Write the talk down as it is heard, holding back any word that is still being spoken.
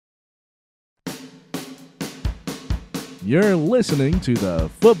You're listening to the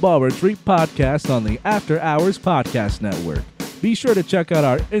Football Retreat Podcast on the After Hours Podcast Network. Be sure to check out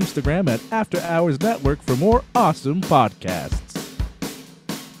our Instagram at After Hours Network for more awesome podcasts.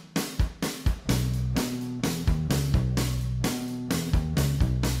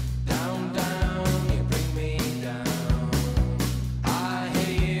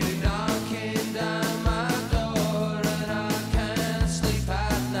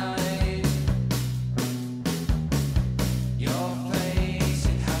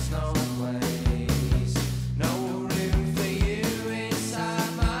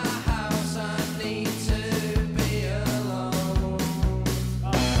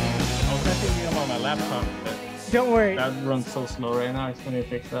 Don't worry. That runs so slow right now. I just need to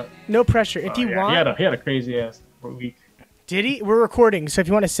fix that. No pressure. If you want, he had a crazy ass week. Did he? We're recording, so if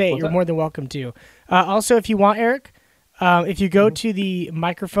you want to say it, you're more than welcome to. Also, if you want, Eric, if you go to the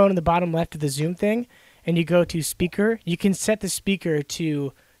microphone in the bottom left of the Zoom thing, and you go to speaker, you can set the speaker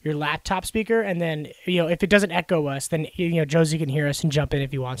to your laptop speaker, and then if it doesn't echo us, then Josie can hear us and jump in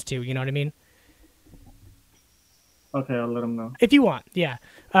if he wants to. You know what I mean? Okay, I'll let him know. If you want, yeah.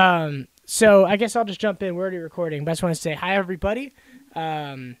 So I guess I'll just jump in. We're already recording, but I just want to say hi, everybody.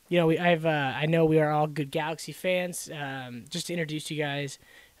 I know we are all good Galaxy fans. Just to introduce you guys,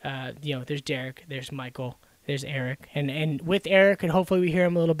 there's Derek, there's Michael, there's Eric, and with Eric, and hopefully we hear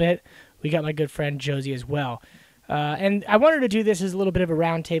him a little bit, we got my good friend Josie as well. And I wanted to do this as a little bit of a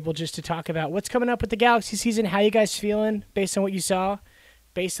roundtable just to talk about what's coming up with the Galaxy season, how you guys feeling based on what you saw,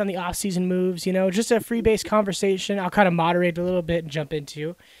 based on the offseason moves, just a free-based conversation. I'll kind of moderate a little bit and jump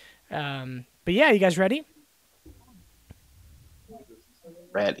into. But yeah, you guys ready?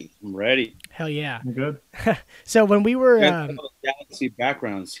 Ready. I'm ready. Hell yeah. I'm good. So when we were Galaxy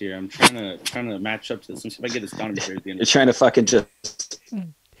backgrounds here, I'm trying to match up to this. Let's see if I get this Donovan here at the end. You're trying to fucking just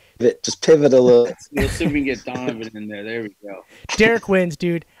pivot a little. Let's see if we can get Donovan in there. There we go. Derek wins,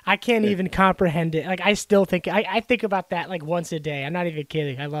 dude. I can't even comprehend it. Like, I still think I think about that like once a day. I'm not even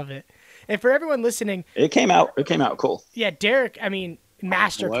kidding. I love it. And for everyone listening, it came out cool. Yeah, Derek,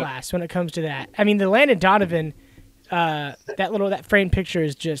 masterclass when it comes to that. The Landon Donovan, that framed picture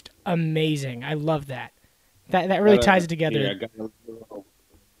is just amazing. I love that. That really ties it together. Yeah,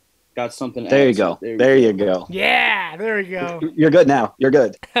 got something. There you go. There you go. Yeah, there we go. You're good now. You're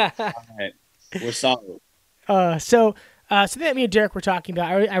good. All right, we're solid. So that me and Derek were talking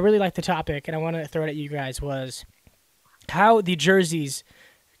about. I really like the topic, and I want to throw it at you guys. Was how the jerseys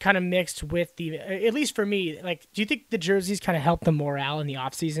kind of mixed with at least for me, like, do you think the jerseys kind of helped the morale in the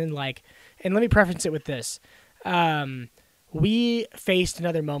offseason? Like, and let me preface it with this. We faced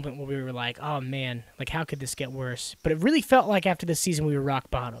another moment where we were like, oh man, like, how could this get worse? But it really felt like after this season we were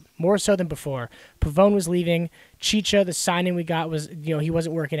rock bottom, more so than before. Pavone was leaving. Chicha, the signing we got was, he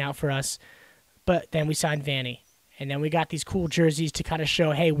wasn't working out for us. But then we signed Vanny. And then we got these cool jerseys to kind of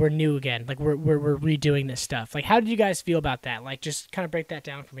show, hey, we're new again. Like, we're redoing this stuff. Like, how did you guys feel about that? Like, just kind of break that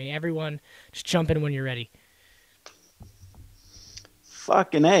down for me. Everyone, just jump in when you're ready.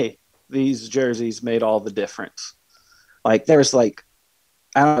 Fucking A. These jerseys made all the difference. Like, there's like,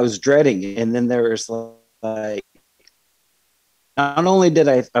 I was dreading it. And then there was like, not only did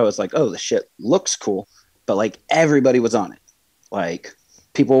I was like, oh, the shit looks cool, but like everybody was on it. Like,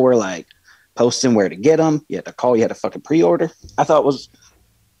 people were like, posting where to get them. You had to call. You had to fucking pre-order. I thought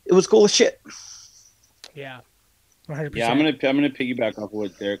it was cool as shit. Yeah, 100%. Yeah, I'm gonna piggyback off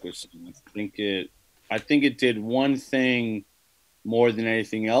what Derek was saying. I think it did one thing more than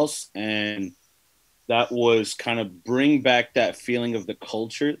anything else, and that was kind of bring back that feeling of the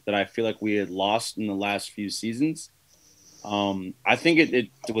culture that I feel like we had lost in the last few seasons. I think it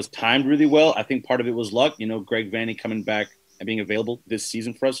was timed really well. I think part of it was luck. Greg Vanny coming back and being available this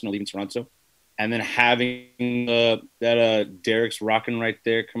season for us, leaving Toronto. And then having that Derek's Rockin' Right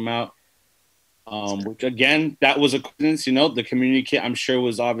There come out, which, again, that was a coincidence. The community kit, I'm sure,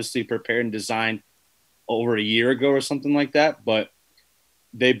 was obviously prepared and designed over a year ago or something like that. But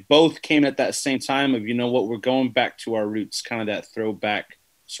they both came at that same time of, we're going back to our roots, kind of that throwback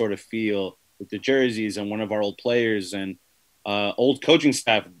sort of feel with the jerseys and one of our old players and old coaching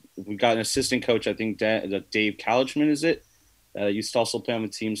staff. We've got an assistant coach, I think, Dave Kalicman, is it? Used to also play on the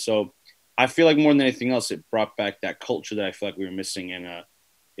team. So I feel like more than anything else, it brought back that culture that I feel like we were missing. And,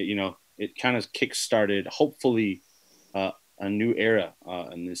 it kind of kick-started, hopefully, a new era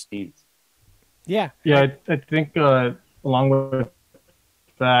in this team. Yeah. Yeah, I think along with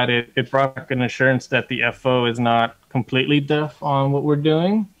that, it brought back an assurance that the FO is not completely deaf on what we're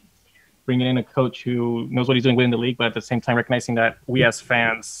doing. Bringing in a coach who knows what he's doing within the league, but at the same time recognizing that we as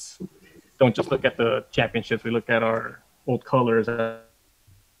fans don't just look at the championships, we look at our old colors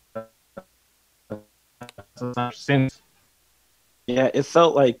since Yeah, it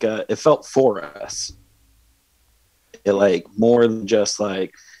felt like it felt for us. It like more than just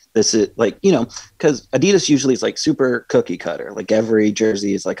like this is like, you know, because Adidas usually is like super cookie cutter. Like every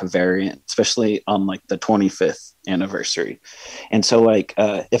jersey is like a variant, especially on like the 25th anniversary. And so like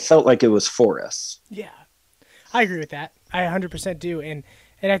it felt like it was for us. Yeah, I agree with that. I 100% do, and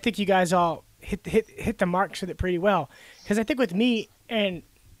I think you guys all hit the marks with it pretty well. Because I think with me and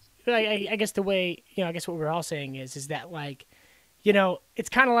I guess the way I guess what we're all saying is that like, it's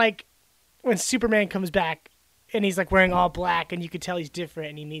kind of like when Superman comes back and he's like wearing all black and you could tell he's different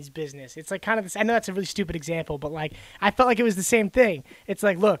and he means business. It's like kind of this. I know that's a really stupid example, but like I felt like it was the same thing. It's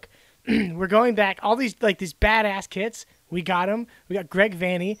like, look, we're going back. All these badass kits. We got him. We got Greg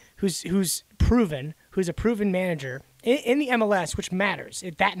Vanney, who's proven, who's a proven manager in the MLS, which matters.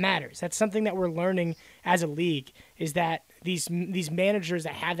 That matters. That's something that we're learning as a league, is that these managers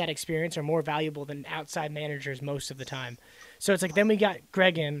that have that experience are more valuable than outside managers most of the time. So it's like then we got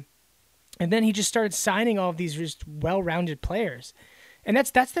Greg in, and then he just started signing all of these just well-rounded players. And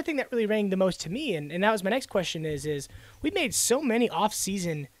that's the thing that really rang the most to me. And that was my next question is we made so many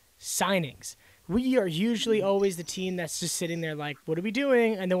off-season signings. We are usually always the team that's just sitting there like, what are we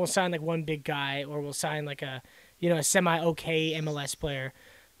doing? And then we'll sign like one big guy, or we'll sign like a semi-okay MLS player.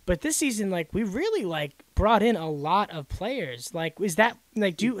 But this season, like, we really like brought in a lot of players. Like, is that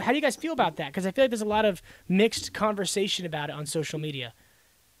like, how do you guys feel about that? Because I feel like there's a lot of mixed conversation about it on social media.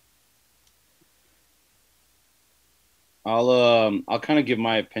 I'll kind of give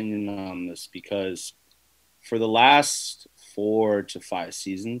my opinion on this, because for the last 4 to 5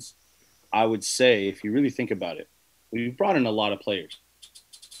 seasons, I would say, if you really think about it, we've brought in a lot of players.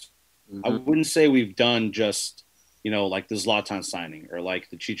 Mm-hmm. I wouldn't say we've done just, like the Zlatan signing or like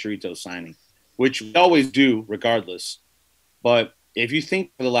the Chicharito signing, which we always do regardless. But if you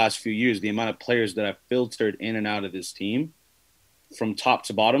think for the last few years, the amount of players that have filtered in and out of this team from top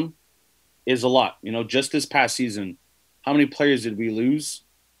to bottom is a lot. Just this past season, how many players did we lose?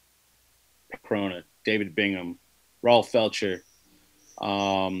 Corona, David Bingham, Raul Felcher,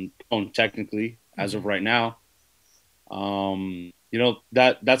 technically as of right now.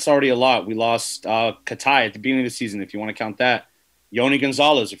 That's already a lot. We lost Katai at the beginning of the season, if you want to count that. Yoni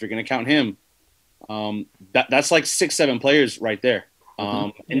Gonzalez, if you're going to count him. That's like 6-7 players right there.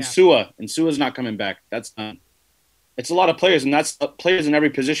 Insua's not coming back. That's done. It's a lot of players, and that's players in every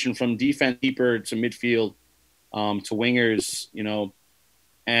position, from defense keeper to midfield, to wingers,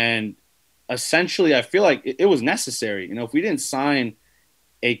 and essentially I feel like it was necessary. If we didn't sign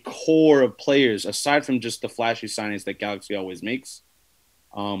a core of players, aside from just the flashy signings that Galaxy always makes,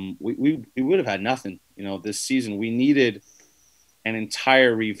 we would have had nothing. This season we needed an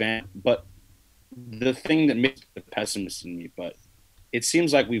entire revamp. But the thing that makes the pessimist in me, but it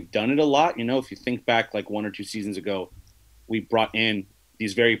seems like we've done it a lot. If you think back like 1 or 2 seasons ago, we brought in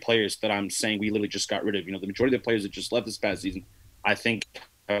these very players that I'm saying we literally just got rid of. The majority of the players that just left this past season, I think,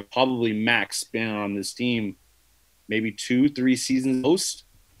 have probably max been on this team maybe 2-3 seasons most.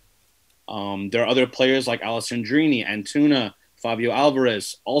 There are other players like Alessandrini, Antuna, Fabio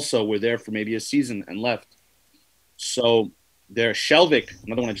Alvarez also were there for maybe a season and left. So there's Shelvik,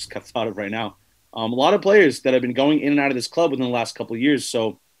 another one I just thought of right now. A lot of players that have been going in and out of this club within the last couple of years.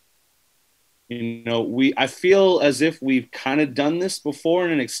 So, I feel as if we've kind of done this before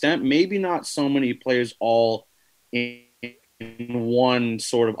in an extent, maybe not so many players all in one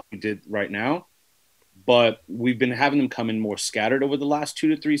sort of we did right now, but we've been having them come in more scattered over the last 2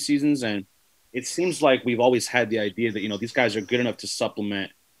 to 3 seasons. And it seems like we've always had the idea that, these guys are good enough to supplement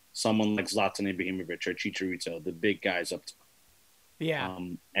someone like Zlatan Ibrahimovic or Chicharito, the big guys up top. Yeah.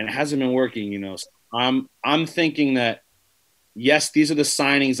 And it hasn't been working, So I'm thinking that, yes, these are the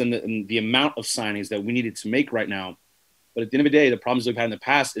signings and the amount of signings that we needed to make right now. But at the end of the day, the problems we've had in the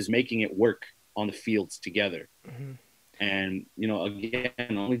past is making it work on the fields together. Mm-hmm. And,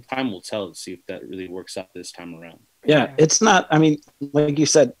 again, only time will tell to see if that really works out this time around. Yeah, it's not, like you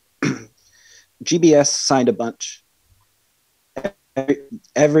said, GBS signed a bunch.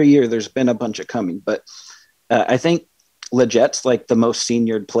 Every year there's been a bunch of coming. But I think Leget's like the most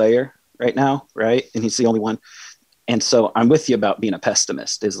seniored player right now, right? And he's the only one. And so I'm with you about being a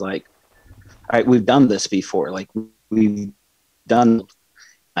pessimist, is like, all right, we've done this before. Like, we've done,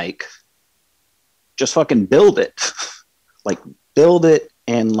 like, just fucking build it. Like, build it,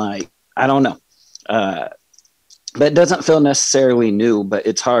 and like, I don't know. But it doesn't feel necessarily new, but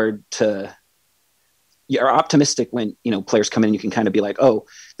it's hard to, you're optimistic when, players come in, you can kind of be like, oh,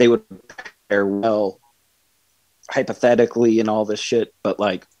 they would pair well hypothetically and all this shit. But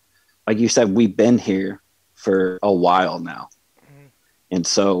like you said, we've been here for a while now. Mm-hmm. And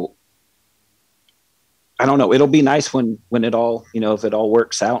so I don't know. It'll be nice when it all, if it all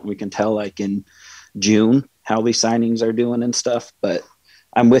works out and we can tell like in June how these signings are doing and stuff. But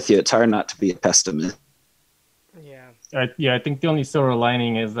I'm with you. It's hard not to be a pessimist. Yeah. I think the only silver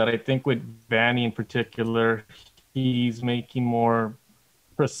lining is that I think with Vanny in particular, he's making more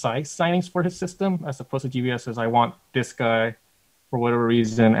precise signings for his system as opposed to GBS says, I want this guy for whatever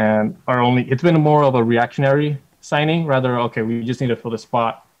reason. And it's been more of a reactionary signing rather. Okay, we just need to fill the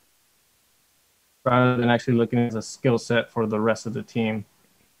spot rather than actually looking at a skill set for the rest of the team.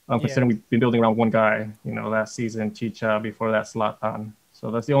 Considering we've been building around one guy, last season, Chicha, before that, Zlatan.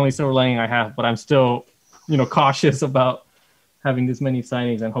 So that's the only silver lining I have, but I'm still, cautious about having this many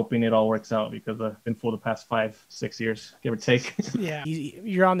signings and hoping it all works out because I've been full the past 5-6 years, give or take. Yeah,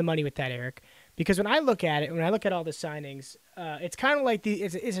 you're on the money with that, Eric. Because when I look at it, when I look at all the signings, it's kind of like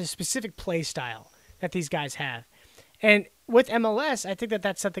it's a specific play style that these guys have. And with MLS, I think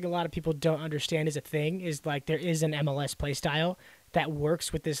that's something a lot of people don't understand is a thing, is like there is an MLS play style that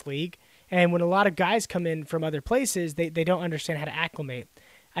works with this league. And when a lot of guys come in from other places, they don't understand how to acclimate.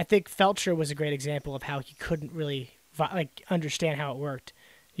 I think Felcher was a great example of how he couldn't really understand how it worked.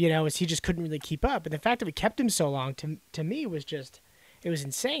 As he just couldn't really keep up. And the fact that we kept him so long to me was just, it was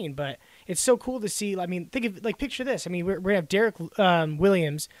insane. But it's so cool to see. I mean, picture this. I mean, we're gonna have Derek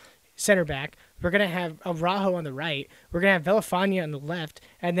Williams, center back. We're going to have Araujo on the right. We're going to have Villafania on the left.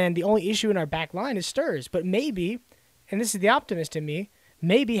 And then the only issue in our back line is Sturz. But maybe, and this is the optimist in me,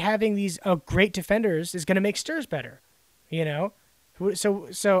 maybe having these great defenders is going to make Sturz better.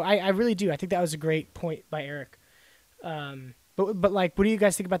 So I really do. I think that was a great point by Eric. But what do you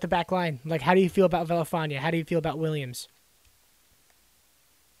guys think about the back line? Like, how do you feel about Villafania? How do you feel about Williams?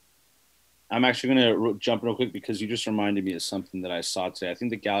 I'm actually going to jump real quick because you just reminded me of something that I saw today. I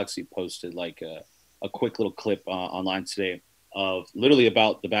think the Galaxy posted a quick little clip online today of literally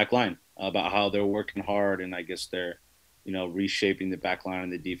about the back line, about how they're working hard and I guess they're, reshaping the back line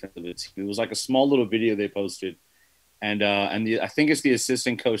and the defense of the team. It was like a small little video they posted. And I think it's the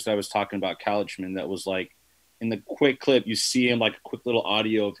assistant coach that I was talking about, Kalichman, that was like in the quick clip, you see him like a quick little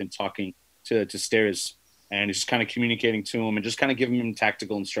audio of him talking to Stairs and he's just kind of communicating to him and just kind of giving him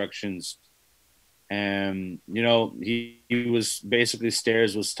tactical instructions. And, he was basically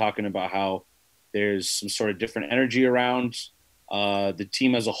Stairs was talking about how there's some sort of different energy around the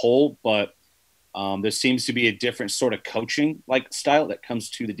team as a whole, but there seems to be a different sort of coaching like style that comes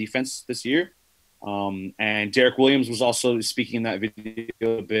to the defense this year. And Derek Williams was also speaking in that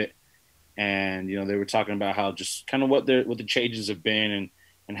video a bit. And, they were talking about how just kind of what the changes have been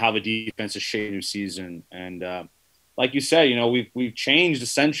and how the defense is shaping new season. And like you said, we've changed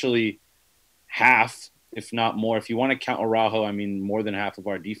essentially half, if not more. If you want to count Araujo, I mean, more than half of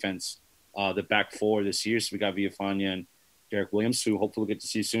our defense, the back four this year. So we got Villafania and Derek Williams, who hopefully we'll get to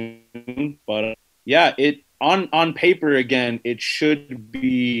see soon. But yeah, on paper again, it should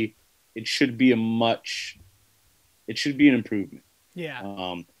be an improvement.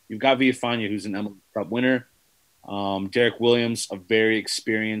 Yeah. You've got Villafania, who's an MLS Cup winner. Derek Williams, a very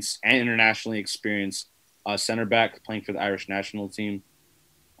experienced and internationally experienced center back playing for the Irish national team.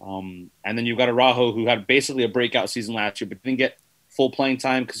 And then you've got Araujo, who had basically a breakout season last year, but didn't get full playing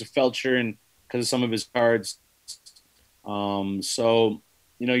time because of Felcher and because of some of his cards. So,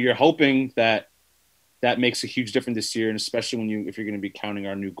 you're hoping that makes a huge difference this year, and especially if you're going to be counting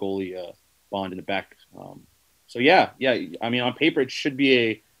our new goalie Bond in the back. So yeah. I mean, on paper, it should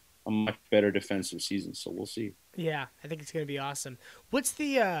be a much better defensive season. So we'll see. Yeah, I think it's going to be awesome. What's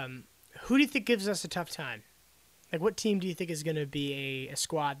the who do you think gives us a tough time? Like, what team do you think is going to be a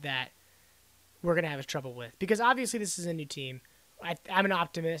squad that we're going to have trouble with? Because obviously this is a new team. I'm an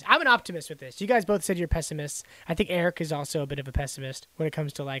optimist. I'm an optimist with this. You guys both said you're pessimists. I think Eric is also a bit of a pessimist when it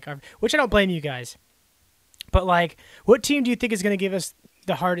comes to which I don't blame you guys. But what team do you think is going to give us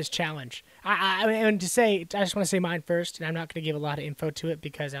the hardest challenge? I just want to say mine first, and I'm not going to give a lot of info to it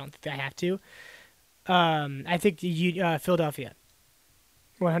because I don't think I have to. I think Philadelphia,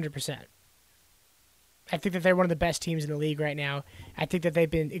 100%. I think that they're one of the best teams in the league right now. I think that they've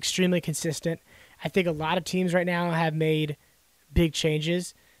been extremely consistent. I think a lot of teams right now have made big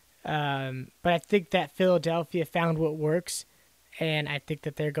changes. But I think that Philadelphia found what works, and I think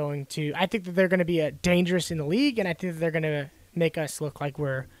that they're going to be dangerous in the league, and I think that they're going to make us look like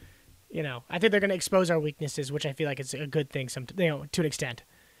we're, I think they're going to expose our weaknesses, which I feel like is a good thing to an extent.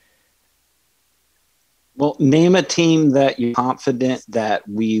 Well, name a team that you're confident that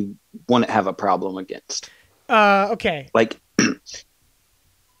we wouldn't have a problem against. Okay.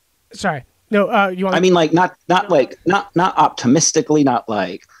 Sorry. No, you want? I mean, not optimistically, not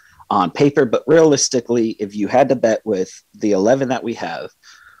like on paper, but realistically, if you had to bet with the 11 that we have,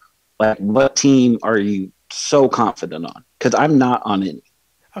 Like, what team are you so confident on? Because I'm not on any.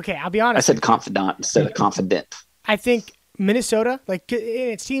 Okay, I'll be honest. I said confidant instead of confident. I think Minnesota, like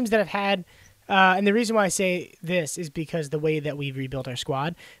it's teams that have had, and the reason why I say this is because the way that we've rebuilt our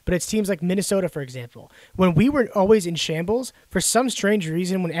squad. But it's teams like Minnesota, for example, when we were always in shambles for some strange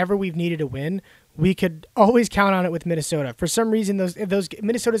reason. Whenever we've needed a win, we could always count on it with Minnesota. For some reason, those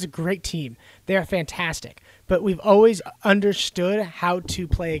Minnesota's a great team. They are fantastic, but we've always understood how to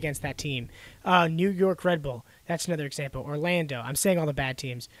play against that team. New York Red Bull, that's another example. Orlando. I'm saying all the bad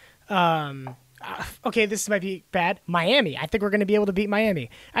teams. Okay, this might be bad. Miami. I think we're going to be able to beat Miami.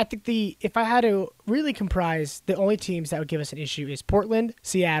 I think if I had to really comprise the only teams that would give us an issue is Portland,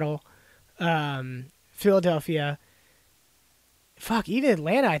 Seattle, Philadelphia. Fuck, even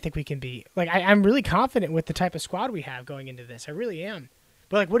Atlanta I think we can beat. Like, I'm really confident with the type of squad we have going into this. I really am.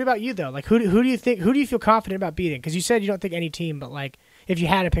 But, like, what about you, though? Like, who do you feel confident about beating? Because you said you don't think any team, but, like, if you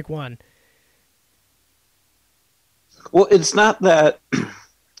had to pick one. Well, it's not that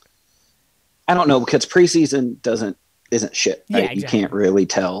I don't know, because preseason isn't shit. Right? Yeah, exactly. You can't really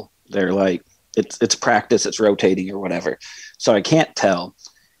tell. They're like it's practice, it's rotating or whatever. So I can't tell.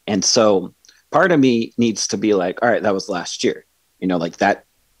 And so part of me needs to be like, all right, that was last year. You know, like that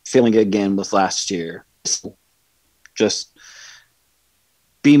feeling again was last year. Just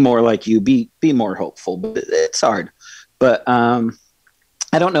be more like you, be more hopeful. But it's hard. But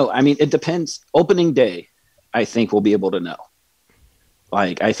I don't know. I mean, it depends. Opening day, I think we'll be able to know.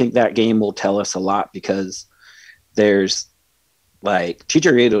 Like, I think that game will tell us a lot because there's like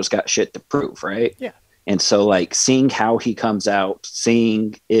Chicharito's got shit to prove, right? Yeah. And so like seeing how he comes out,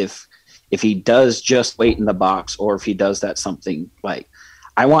 seeing if he does just wait in the box or if he does that something, like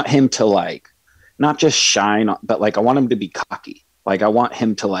I want him to like not just shine, but like I want him to be cocky. Like I want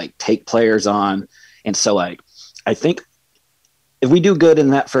him to like take players on. And so like I think if we do good in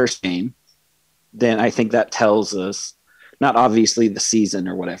that first game, then I think that tells us, not obviously the season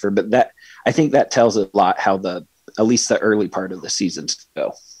or whatever, but that I think that tells a lot how at least the early part of the seasons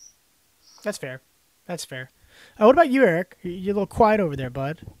go. That's fair. That's fair. What about you, Eric? You're a little quiet over there,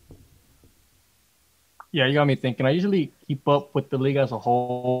 bud. Yeah, you got me thinking. I usually keep up with the league as a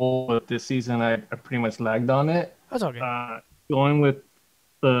whole, but this season I pretty much lagged on it. That's okay. Going with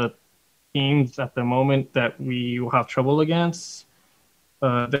the teams at the moment that we will have trouble against.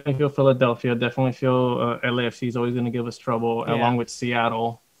 Definitely feel Philadelphia. Definitely feel LAFC is always going to give us trouble, along with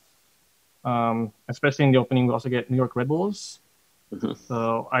Seattle. Especially in the opening, we also get New York Red Bulls. Mm-hmm.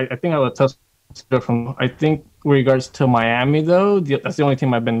 So I think I would touch from. I think with regards to Miami, though, that's the only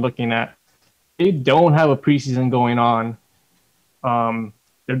team I've been looking at. They don't have a preseason going on.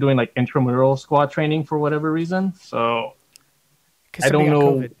 They're doing like intramural squad training for whatever reason. So I don't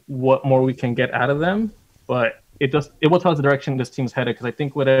know what more we can get out of them, but it will tell us the direction this team's headed, because I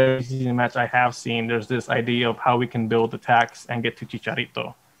think with every season match I have seen, there's this idea of how we can build attacks and get to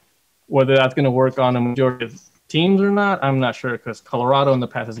Chicharito. Whether that's going to work on a majority of teams or not, I'm not sure, because Colorado in the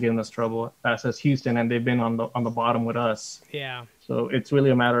past has given us trouble, as has Houston, and they've been on the bottom with us. Yeah. So it's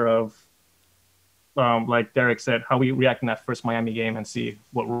really a matter of, like Derek said, how we react in that first Miami game and see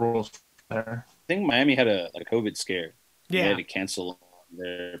what rules there. I think Miami had a COVID scare. Yeah. They had to cancel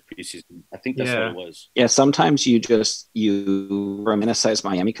their preseason. I think that's what it was. Yeah, sometimes you romanticize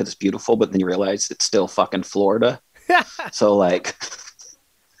Miami because it's beautiful, but then you realize it's still fucking Florida. So like,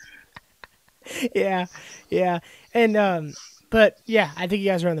 yeah, and but yeah, I think you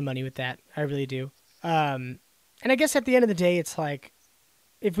guys are on the money with that. I really do. And I guess at the end of the day, it's like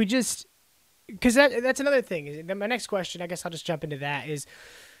if we just, because that's another thing. My next question, I guess I'll just jump into that, is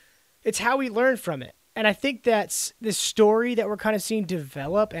it's how we learn from it. And I think that's the story that we're kind of seeing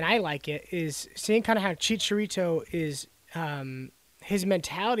develop, and I like it, is seeing kind of how Chicharito is, his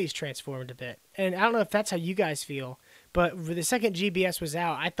mentality's transformed a bit. And I don't know if that's how you guys feel, but the second GBS was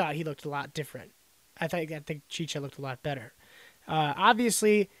out, I thought he looked a lot different. I think Chicha looked a lot better.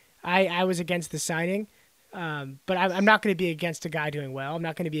 Obviously, I was against the signing, but I'm not going to be against a guy doing well. I'm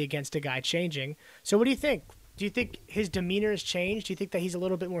not going to be against a guy changing. So what do you think? Do you think his demeanor has changed? Do you think that he's a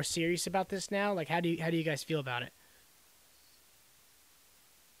little bit more serious about this now? Like, how do you guys feel about it?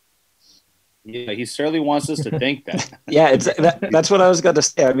 Yeah, he certainly wants us to think that. Yeah, that's what I was going to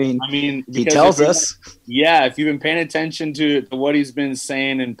say. I mean, he tells us. Yeah, if you've been paying attention to what he's been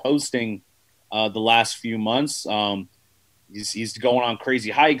saying and posting the last few months, he's going on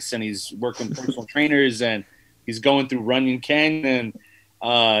crazy hikes and he's working with personal trainers and he's going through Runyon Canyon.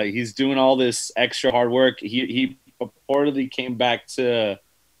 He's doing all this extra hard work. He reportedly came back to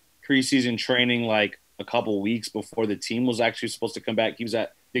preseason training like a couple weeks before the team was actually supposed to come back. He was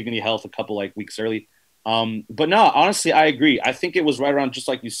at Dignity Health a couple like weeks early. But no, honestly, I agree. I think it was right around, just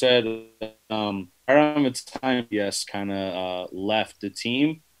like you said, right around the time yes kind of left the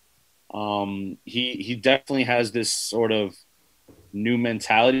team. He definitely has this sort of new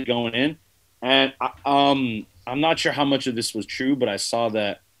mentality going in, and I'm not sure how much of this was true, but I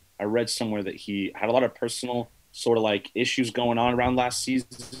read somewhere that he had a lot of personal sort of like issues going on around last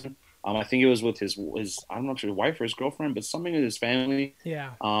season. I think it was with his I don't know if it was his wife or his girlfriend, but something with his family.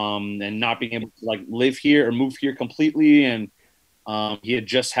 Yeah. And not being able to like live here or move here completely, and he had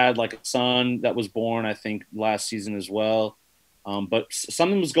just had like a son that was born, I think, last season as well. But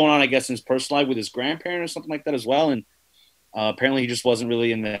something was going on, I guess, in his personal life with his grandparent or something like that as well. And apparently he just wasn't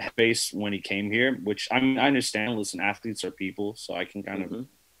really in the space when he came here, which I mean, I understand. Listen, athletes are people, so I can kind of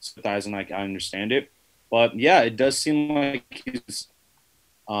sympathize and I understand it. But yeah, it does seem like he's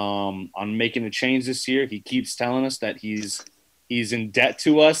on making a change this year. He keeps telling us that he's in debt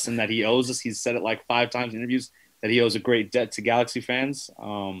to us and that he owes us. He's said it like 5 times in interviews that he owes a great debt to Galaxy fans.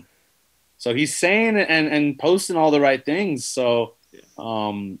 So he's saying and posting all the right things. So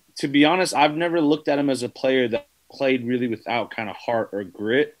to be honest, I've never looked at him as a player that played really without kind of heart or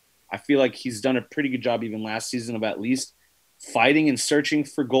grit. I feel like he's done a pretty good job even last season of at least fighting and searching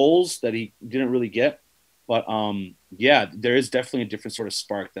for goals that he didn't really get. But yeah, there is definitely a different sort of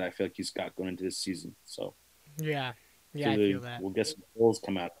spark that I feel like he's got going into this season. So Yeah. Yeah, I feel that. we'll get some goals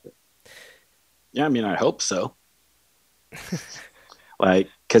come out of it. Yeah, I mean, I hope so. Like,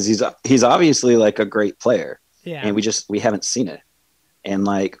 because he's obviously like a great player, Yeah. and we haven't seen it. And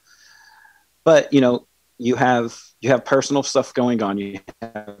like, but you have personal stuff going on. You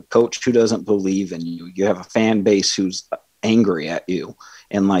have a coach who doesn't believe in you. You have a fan base who's angry at you,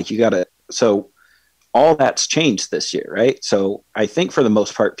 and like so all that's changed this year, right? So I think for the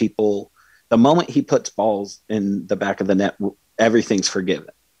most part, people, the moment he puts balls in the back of the net, everything's forgiven,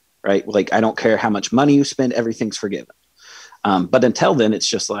 right? Like, I don't care how much money you spend, everything's forgiven. But until then, it's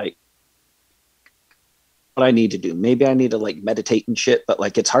just like, what I need to do. Maybe I need to like meditate and shit, but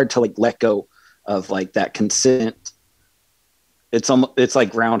like, it's hard to like let go of like that consistent. It's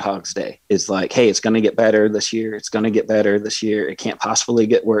like Groundhog's Day. It's like, hey, it's going to get better this year. It's going to get better this year. It can't possibly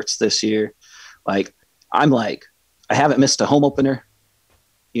get worse this year. Like, I haven't missed a home opener.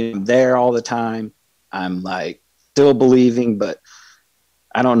 I'm there all the time. I'm like still believing, but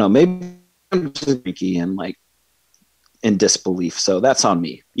I don't know. Maybe I'm just freaky and like in disbelief. So that's on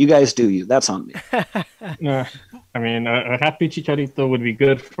me. You guys do you. That's on me. No, I mean, a happy Chicharito would be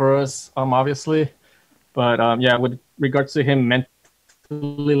good for us, obviously. But yeah, with regards to him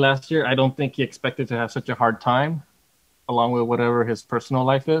mentally last year, I don't think he expected to have such a hard time, along with whatever his personal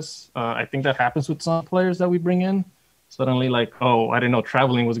life is. I think that happens with some players that we bring in. Suddenly, like, oh, I didn't know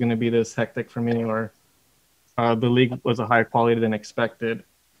traveling was going to be this hectic for me, or the league was a higher quality than expected.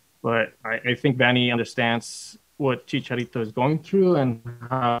 But I think Vanny understands what Chicharito is going through and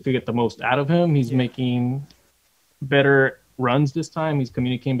how to get the most out of him. He's making better runs this time. He's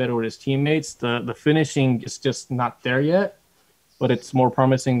communicating better with his teammates. The finishing is just not there yet, but it's more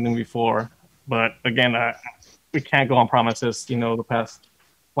promising than before. But again, we can't go on promises. The past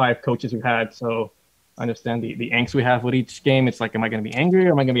 5 coaches we've had, so I understand the angst we have with each game. It's like, am I going to be angry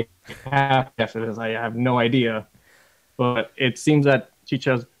or am I going to be happy after this? I have no idea. But it seems that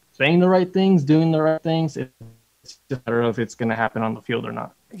Chicha's saying the right things, doing the right things. It's just a matter of if it's going to happen on the field or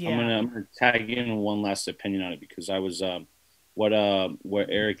not. Yeah. I'm gonna tag in one last opinion on it, because I was what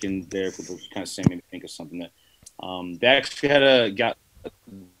Eric and Derek were kind of saying made me think of something that they actually got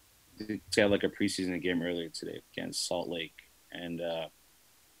like a preseason game earlier today against Salt Lake, and the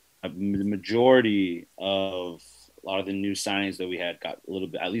majority of a lot of the new signings that we had got a little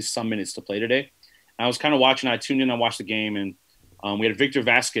bit, at least some minutes to play today. And I was kind of watching. I tuned in. I watched the game, and we had Victor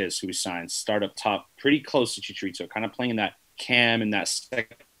Vasquez, who we signed, start up top, pretty close to Chicharito, kind of playing that cam and that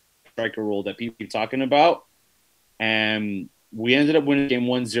second striker role that people keep talking about. And we ended up winning game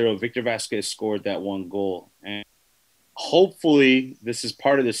 1-0. Victor Vasquez scored that one goal. And hopefully this is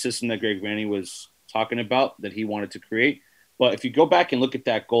part of the system that Greg Vanny was talking about that he wanted to create. But if you go back and look at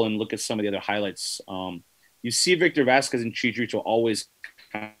that goal and look at some of the other highlights, you see Victor Vasquez and Chicharito always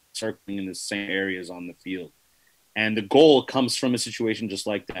kind of circling in the same areas on the field. And the goal comes from a situation just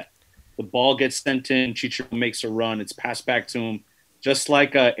like that. The ball gets sent in, Chicharito makes a run, it's passed back to him. Just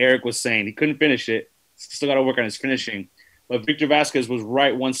like Eric was saying, he couldn't finish it. Still got to work on his finishing. But Victor Vasquez was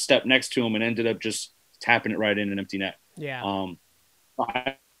right one step next to him and ended up just tapping it right in an empty net. Yeah.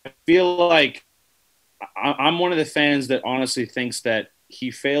 I feel like I'm one of the fans that honestly thinks that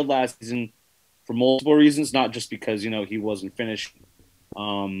he failed last season for multiple reasons, not just because, he wasn't finished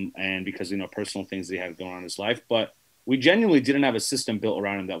and because, personal things that he had going on in his life, but we genuinely didn't have a system built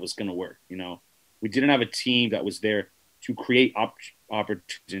around him that was going to work. we didn't have a team that was there to create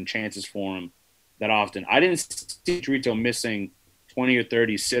opportunities and chances for him that often. I didn't see Chicharito missing 20 or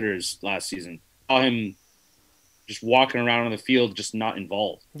 30 sitters last season. I saw him just walking around on the field, just not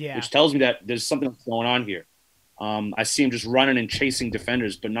involved, which tells me that there's something that's going on here. I see him just running and chasing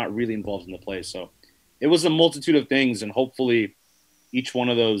defenders, but not really involved in the play. So it was a multitude of things, and hopefully each one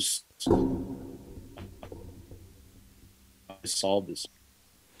of those solved this.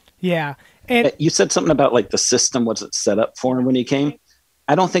 Yeah. And you said something about like the system was it set up for him when he came.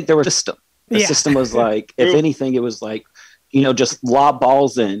 I don't think there was a system. The system was like, if anything, it was like, just lob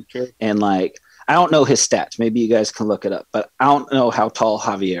balls in and like, I don't know his stats. Maybe you guys can look it up, but I don't know how tall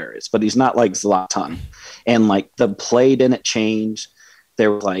Javier is, but he's not like Zlatan. And like the play didn't change.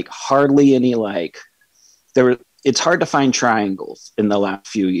 There was like hardly any it's hard to find triangles in the last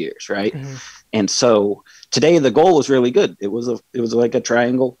few years, right? Mm-hmm. And so today the goal was really good. It was like a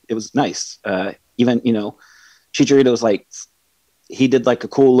triangle. It was nice. Even Chicharito was like, he did like a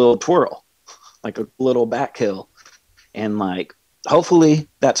cool little twirl, like a little back hill, and like hopefully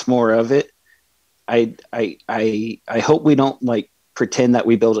that's more of it. I hope we don't like pretend that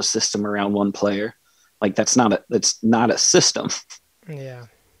we build a system around one player. Like that's not a system. Yeah.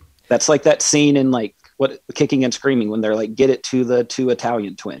 That's like that scene in like Kicking and Screaming when they're like, get it to the two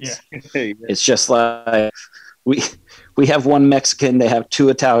Italian twins. Yeah. It's just like we have one Mexican, they have two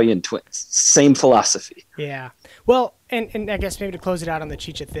Italian twins. Same philosophy. Yeah. Well, and I guess maybe to close it out on the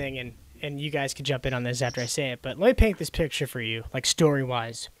Chicha thing, and you guys can jump in on this after I say it, but let me paint this picture for you, like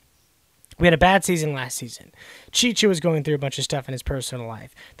story-wise. We had a bad season last season. Chicha was going through a bunch of stuff in his personal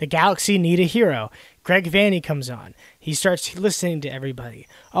life. The Galaxy need a hero. Greg Vanney comes on. He starts listening to everybody.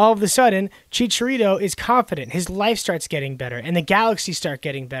 All of a sudden, Chicharito is confident. His life starts getting better, and the Galaxy start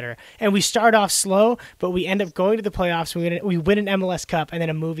getting better. And we start off slow, but we end up going to the playoffs. We win an MLS Cup, and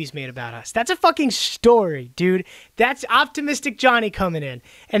then a movie's made about us. That's a fucking story, dude. That's optimistic Johnny coming in,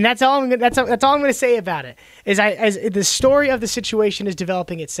 and that's all I'm going to say about it. As the story of the situation is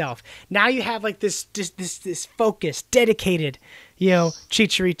developing itself. Now you have like this focused, dedicated,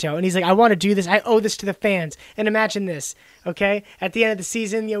 Chicharito. And he's like, I want to do this. I owe this to the fans. And imagine this, okay? At the end of the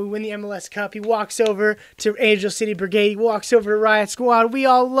season, we win the MLS Cup. He walks over to Angel City Brigade. He walks over to Riot Squad. We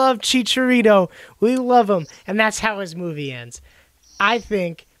all love Chicharito. We love him. And that's how his movie ends. I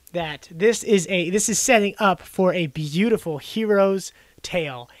think that this is setting up for a beautiful hero's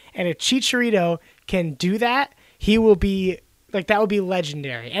tale. And if Chicharito can do that, he will be like, that would be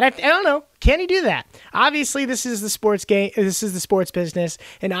legendary. And I don't know, can he do that? Obviously, this is the sports game. This is the sports business.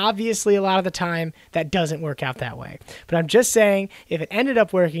 And obviously, a lot of the time, that doesn't work out that way. But I'm just saying, if it ended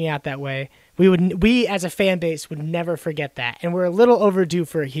up working out that way, we as a fan base would never forget that. And we're a little overdue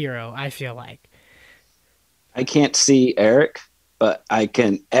for a hero, I feel like. I can't see Eric, but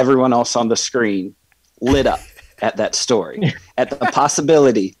everyone else on the screen lit up at that story, at the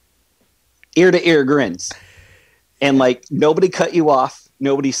possibility, ear-to-ear grins. And like nobody cut you off.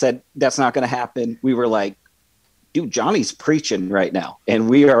 Nobody said that's not going to happen. We were like, dude, Johnny's preaching right now. And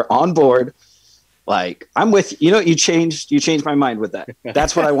we are on board. Like, I'm with you. You changed my mind with that.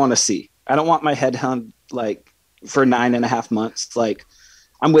 That's what I want to see. I don't want my head hung like for 9.5 months. Like,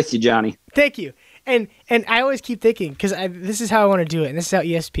 I'm with you, Johnny. Thank you. And I always keep thinking, because this is how I want to do it, and this is how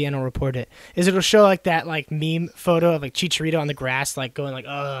ESPN will report it, is it'll show like that like meme photo of like Chicharito on the grass, like going like,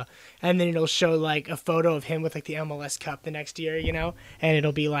 and then it'll show like a photo of him with like the MLS Cup the next year, and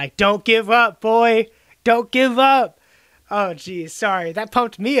it'll be like, don't give up, boy, don't give up. Oh, geez, sorry, that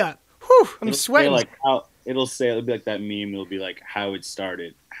pumped me up. Whew, I'm sweating. It'll be like that meme. It'll be like how it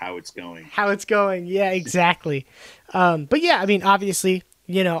started, how it's going. How it's going, yeah, exactly. But yeah, I mean, obviously,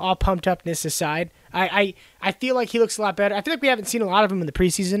 all pumped upness aside, I feel like he looks a lot better. I feel like we haven't seen a lot of him in the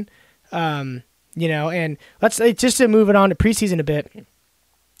preseason, and let's just to move it on to preseason a bit.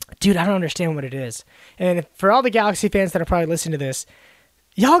 Dude, I don't understand what it is. And for all the Galaxy fans that are probably listening to this,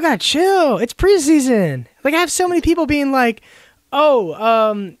 y'all gotta chill. It's preseason. Like, I have so many people being like,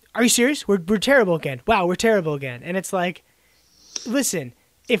 are you serious? We're terrible again. Wow, we're terrible again. And it's like, listen,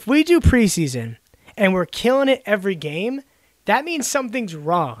 if we do preseason and we're killing it every game, that means something's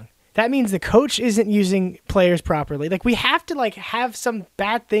wrong. That means the coach isn't using players properly. Like, we have to have some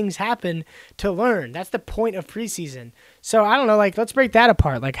bad things happen to learn. That's the point of preseason. So I don't know, let's break that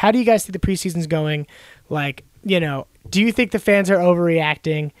apart. Like, how do you guys think the preseason's going? Like, do you think the fans are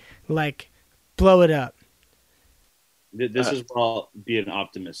overreacting? Like, blow it up. This is where I'll be an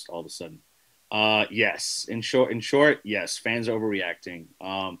optimist all of a sudden. Yes. In short, yes, fans are overreacting.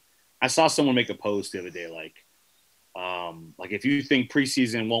 I saw someone make a post the other day, like if you think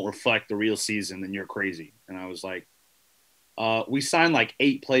preseason won't reflect the real season, then you're crazy. And I was like, we signed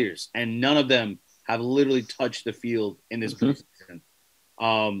 8 players and none of them have literally touched the field in this preseason.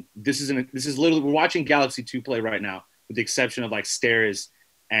 This is literally, we're watching Galaxy 2 play right now, with the exception of like Stairs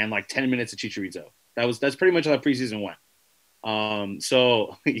and like 10 minutes of Chicharito. That's pretty much how preseason went.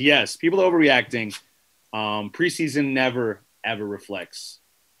 So yes, people are overreacting. Preseason never ever reflects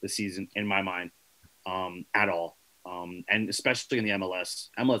the season in my mind, at all. And especially in the MLS.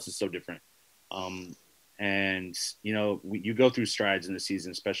 MLS is so different. And you go through strides in the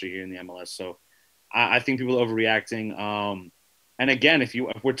season, especially here in the MLS. So I think people are overreacting. And again, if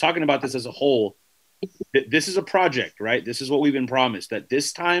we're talking about this as a whole, this is a project, right? This is what we've been promised, that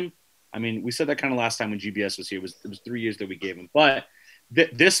this time, I mean, we said that kind of last time when GBS was here. It was 3 years that we gave him. But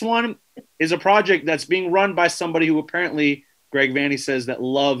this one is a project that's being run by somebody who apparently, Greg Vanney says, that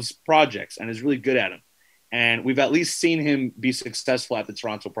loves projects and is really good at them. And we've at least seen him be successful at the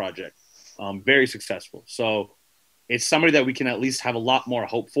Toronto project. Very successful. So it's somebody that we can at least have a lot more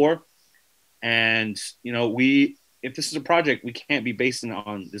hope for. And, if this is a project, we can't be basing it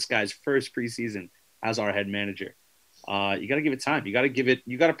on this guy's first preseason as our head manager. You got to give it time. You got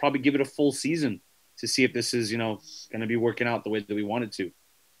to probably give it a full season to see if this is, going to be working out the way that we want it to.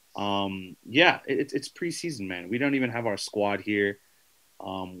 It's preseason, man. We don't even have our squad here.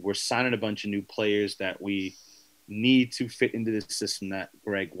 We're signing a bunch of new players that we need to fit into the system that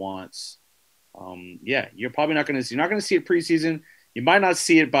Greg wants. You're probably not going to see it preseason. You might not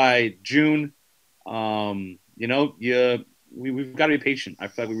see it by June. We've got to be patient. I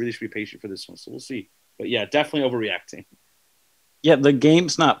feel like we really should be patient for this one. So we'll see. But yeah, definitely overreacting. Yeah, the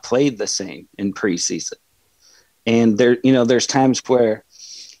game's not played the same in preseason. And there's times where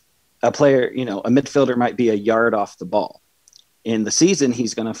a player, a midfielder might be a yard off the ball. In the season,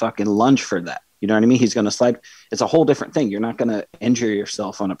 he's going to fucking lunge for that. You know what I mean? He's going to slide. It's a whole different thing. You're not going to injure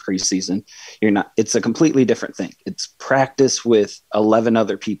yourself on a preseason. It's a completely different thing. It's practice with 11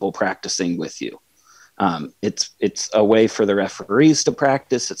 other people practicing with you. It's a way for the referees to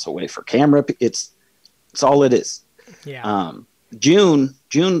practice. It's a way for camera. It's all it is. Yeah.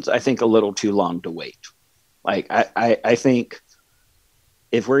 June's, I think, a little too long to wait. Like, I think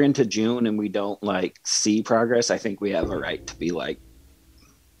if we're into June and we don't see progress, I think we have a right to be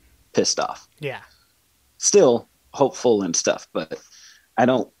pissed off. Yeah. Still hopeful and stuff, but I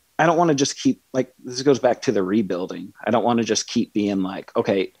don't want to just keep this goes back to the rebuilding. I don't want to just keep being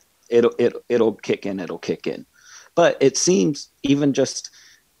okay, it'll kick in. But it seems, even just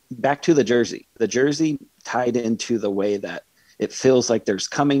back to the jersey tied into the way that it feels like there's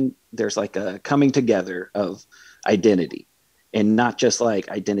a coming together of identity, and not just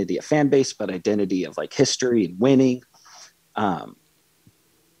identity of fan base, but identity of history and winning.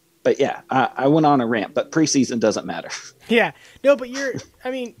 But yeah, I went on a rant, but preseason doesn't matter. Yeah, no, but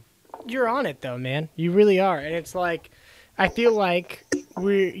you're on it though, man. You really are. And it's I feel like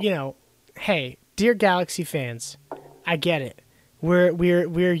hey, dear Galaxy fans, I get it.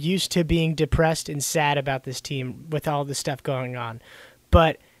 We're used to being depressed and sad about this team with all this stuff going on.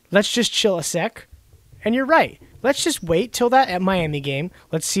 But let's just chill a sec. And you're right. Let's just wait till that Miami game.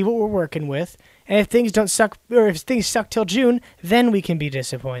 Let's see what we're working with. And if things don't suck, or if things suck till June, then we can be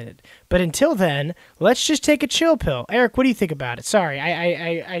disappointed. But until then, let's just take a chill pill. Eric, what do you think about it? Sorry,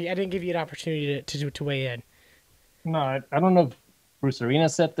 I didn't give you an opportunity to weigh in. No, I don't know if Bruce Arena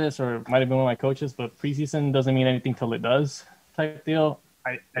said this, or it might have been one of my coaches, but preseason doesn't mean anything till it does type deal.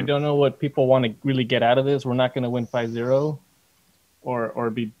 I don't know what people want to really get out of this. We're not going to win 5-0 or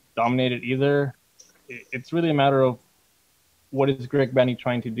be dominated either. It's really a matter of what is Greg Vanney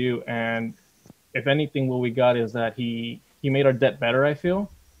trying to do. And if anything, what we got is that he made our depth better, I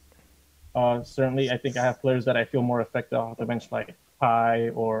feel. Certainly, I think I have players that I feel more effective off the bench, like Pi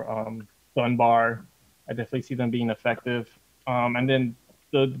or Dunbar. I definitely see them being effective. And then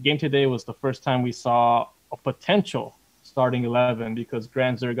the game today was the first time we saw a potential starting 11, because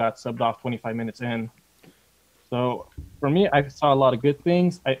Granzer got subbed off 25 minutes in. So for me, I saw a lot of good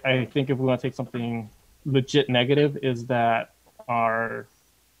things. I think if we want to take something legit negative, is that our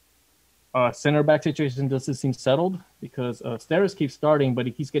center back situation doesn't seem settled, because Steres keeps starting, but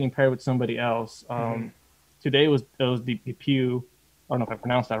he keeps getting paired with somebody else. Today it was the Pew. I don't know if I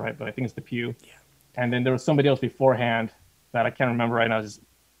pronounced that right, but I think it's the Pew. Yeah. And then there was somebody else beforehand that I can't remember right now. It's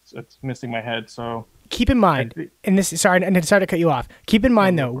missing my head. So keep in mind, sorry to cut you off. Keep in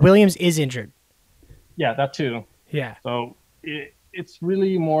mind though, Williams is injured. Yeah, that too. Yeah. So it's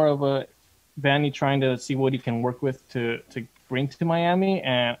really more of a Vanney trying to see what he can work with to bring to Miami,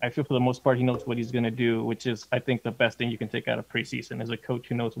 and I feel for the most part he knows what he's going to do, which is, I think, the best thing you can take out of preseason is a coach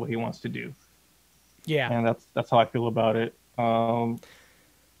who knows what he wants to do. Yeah, and that's how I feel about it.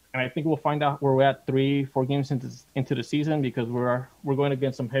 and I think we'll find out where we're at 3-4 games into the season, because we're going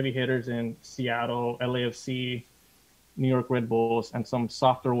against some heavy hitters in Seattle, LAFC, New York Red Bulls, and some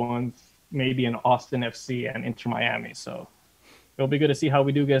softer ones, maybe in Austin FC and Inter Miami. So it'll be good to see how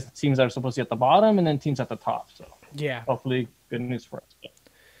we do against teams that are supposed to be at the bottom and then teams at the top. So Yeah. hopefully good news for us.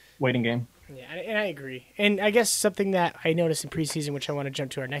 Waiting game. Yeah, and I agree. And I guess something that I noticed in preseason, which I want to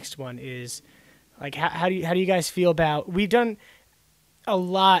jump to our next one, is like how do you guys feel about? We've done a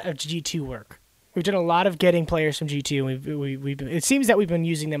lot of G2 work. We've done a lot of getting players from G2. We've been, it seems that we've been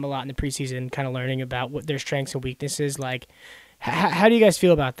using them a lot in the preseason, kind of learning about what their strengths and weaknesses. Like, how do you guys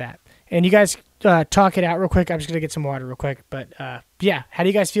feel about that? And you guys talk it out real quick. I'm just gonna get some water real quick. But yeah, how do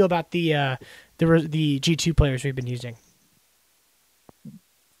you guys feel about the G2 players we've been using?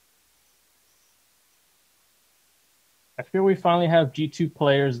 I feel we finally have G2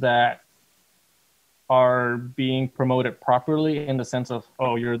 players that are being promoted properly, in the sense of,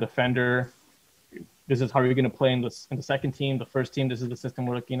 oh, you're a defender. This is how you're going to play in the second team. The first team, this is the system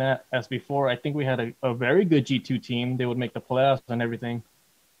we're looking at. As before, I think we had a very good G2 team. They would make the playoffs and everything.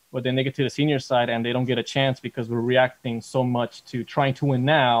 But then they get to the senior side and they don't get a chance, because we're reacting so much to trying to win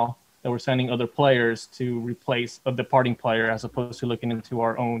now that we're sending other players to replace a departing player, as opposed to looking into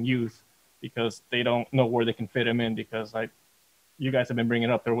our own youth, because they don't know where they can fit him in, because you guys have been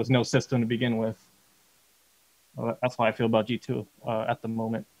bringing up, there was no system to begin with. That's how I feel about G2 at the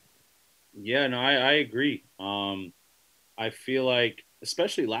moment. Yeah, no, I agree. I feel like,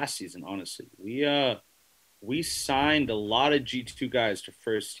 especially last season, honestly, we signed a lot of G2 guys to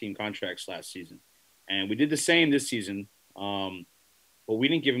first team contracts last season, and we did the same this season. But we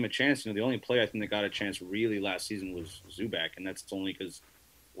didn't give him a chance. The only player I think that got a chance really last season was Zubak, and that's only because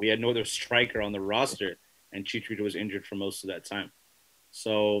we had no other striker on the roster, and Chicharito was injured for most of that time.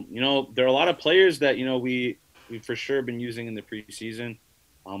 So, there are a lot of players that, we for sure been using in the preseason.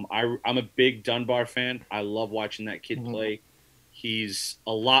 I'm a big Dunbar fan. I love watching that kid play. He's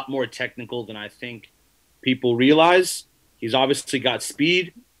a lot more technical than I think people realize. He's obviously got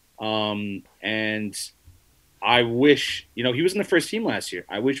speed. And I wish, he was in the first team last year.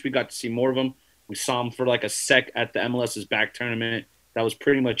 I wish we got to see more of him. We saw him for like a sec at the MLS's back tournament. That was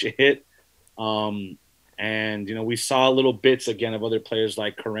pretty much a hit. And, we saw little bits again of other players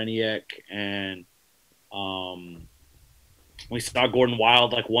like Koreniak, and we saw Gordon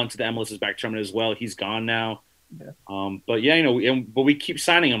Wild won to the MLS's back tournament as well. He's gone now. Yeah. But yeah, but we keep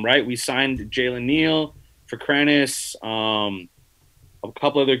signing them, right? We signed Jalen Neal for Kranis, a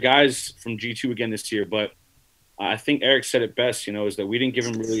couple other guys from G2 again this year. But I think Eric said it best, is that we didn't give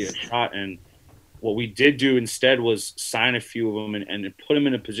him really a shot. And what we did do instead was sign a few of them and put them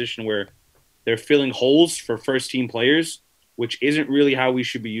in a position where they're filling holes for first team players, which isn't really how we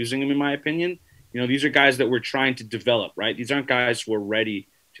should be using them, in my opinion. These are guys that we're trying to develop, right? These aren't guys who are ready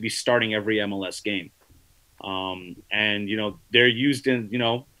to be starting every MLS game. And, they're used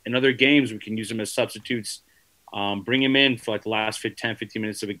in other games. We can use them as substitutes, bring them in for the last 10, 15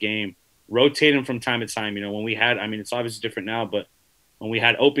 minutes of a game, rotate them from time to time. When we had, it's obviously different now, but when we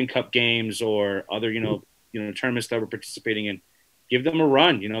had Open Cup games or other, tournaments that we're participating in, give them a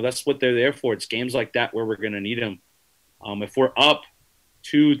run. That's what they're there for. It's games like that where we're going to need them. If we're up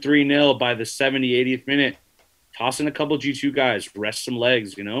 2-3-0 by the 70, 80th minute, toss in a couple G2 guys, rest some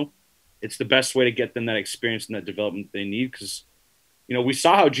legs, It's the best way to get them that experience and that development they need, because, we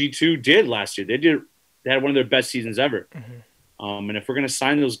saw how G2 did last year. They had one of their best seasons ever. Mm-hmm. And if we're going to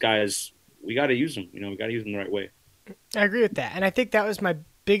sign those guys, we got to use them. We got to use them the right way. I agree with that. And I think that was my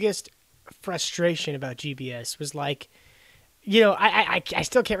biggest frustration about GBS was I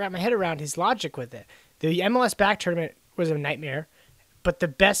still can't wrap my head around his logic with it. The MLS back tournament was a nightmare. But the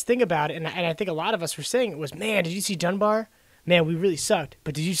best thing about it, and I think a lot of us were saying it, was, man, did you see Dunbar? Man, we really sucked.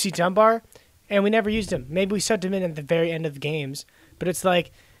 But did you see Dunbar? And we never used him. Maybe we subbed him in at the very end of the games. But it's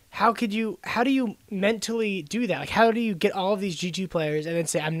how do you mentally do that? How do you get all of these G2 players and then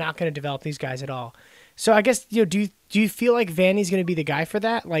say, I'm not going to develop these guys at all? So I guess, do you feel like Vanny's going to be the guy for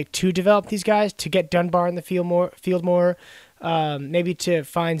that? To develop these guys, to get Dunbar in the field more, maybe to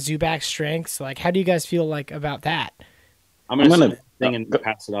find Zubak's strengths? How do you guys feel about that? I'm gonna thing and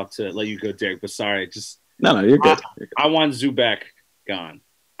pass it off to let you go, Derek. But sorry, just no, you're good. I want Zubak gone.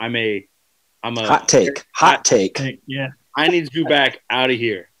 I'm a hot take. Hot take. Yeah, I need Zubak out of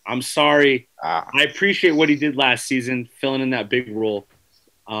here. I'm sorry. I appreciate what he did last season, filling in that big role.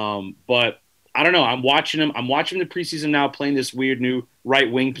 But I don't know. I'm watching him. I'm watching the preseason now, playing this weird new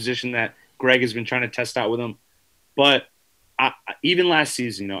right wing position that Greg has been trying to test out with him. But even last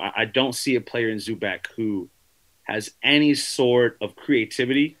season, I don't see a player in Zubak who has any sort of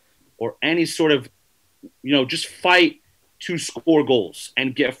creativity or any sort of, just fight to score goals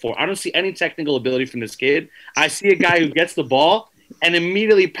and get four. I don't see any technical ability from this kid. I see a guy who gets the ball and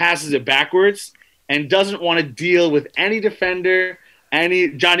immediately passes it backwards and doesn't want to deal with any defender.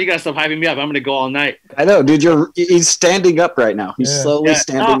 John, you got to stop hyping me up. I'm going to go all night. I know, dude. He's standing up right now. He's slowly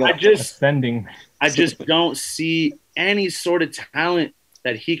standing up. I just don't see any sort of talent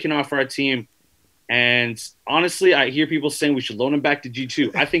that he can offer our team. And honestly, I hear people saying we should loan him back to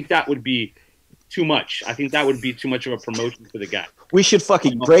G2. I think that would be too much. I think that would be too much of a promotion for the guy. We should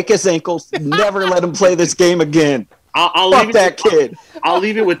fucking break his ankles, never let him play this game again. Fuck that kid. I'll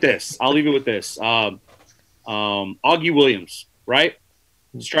leave it with this. Augie Williams, right?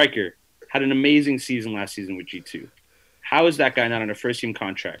 Striker, had an amazing season last season with G2. How is that guy not on a first-team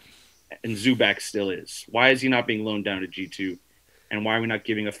contract? And Zubak still is. Why is he not being loaned down to G2? And why are we not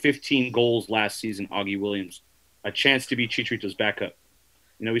giving a 15 goals last season, Augie Williams, a chance to be Chicharito's backup?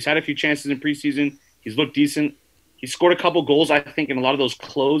 You know, he's had a few chances in preseason. He's looked decent. He scored a couple goals, I think, in a lot of those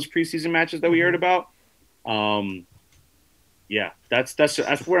closed preseason matches that we heard about. Yeah, that's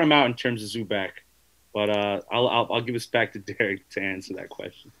where I'm out in terms of Zubak. But I'll give us back to Derek to answer that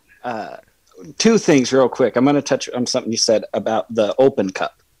question. Two things real quick. I'm going to touch on something you said about the Open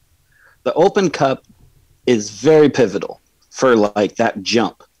Cup. The Open Cup is very pivotal for like that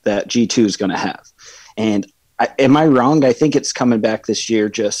jump that G2 is going to have. And am I wrong? I think it's coming back this year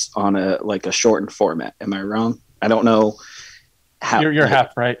just on a shortened format. Am I wrong? I don't know how. You're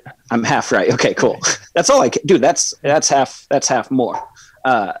half right. I'm half right. Okay, cool. That's all I can do. That's half more.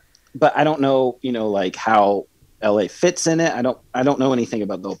 But I don't know, like how LA fits in it. I don't know anything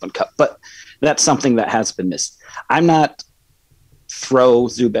about the Open Cup, but that's something that has been missed. I'm not throw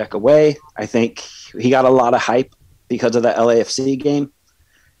Zubak away. I think he got a lot of hype because of the LAFC game,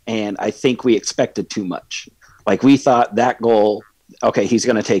 and I think we expected too much. Like we thought that goal, okay, he's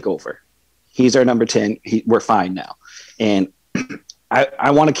going to take over. He's our number 10. We're fine now. And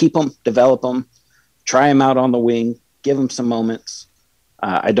I want to keep him, develop him, try him out on the wing, give him some moments.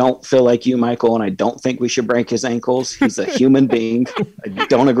 I don't feel like you, Michael, and I don't think we should break his ankles. He's a human being. I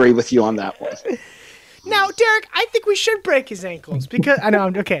don't agree with you on that one. Now, Derek, I think we should break his ankles because I know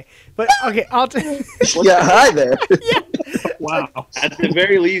I'm okay, but okay, yeah, hi there. Yeah. Wow. At the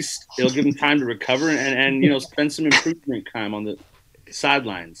very least, it'll give him time to recover and spend some improvement time on the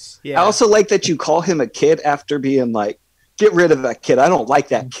sidelines. Yeah. I also like that you call him a kid after being like, get rid of that kid. I don't like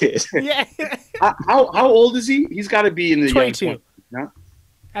that kid. Yeah. How old is he? He's got to be in the 22. young 20s, no?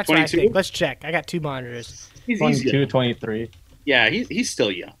 That's 22? What I think. Let's check. I got two monitors. He's 22, 23. Yeah, he's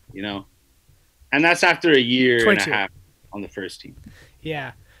still young, And that's after a year 22. And a half on the first team.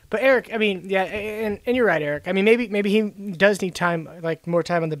 Yeah. But Eric, I mean, yeah, and you're right, Eric. I mean, maybe he does need time, like more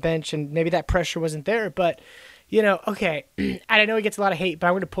time on the bench, and maybe that pressure wasn't there. But, okay, and I know he gets a lot of hate, but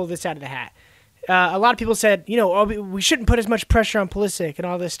I'm going to pull this out of the hat. A lot of people said, we shouldn't put as much pressure on Pulisic and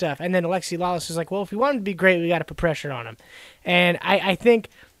all this stuff. And then Alexi Lawless was like, well, if we want him to be great, we got to put pressure on him. And I think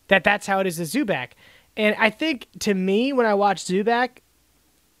that's how it is with Zubak. And I think, to me, when I watch Zubak,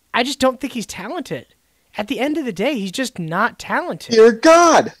 I just don't think he's talented. At the end of the day, he's just not talented. Dear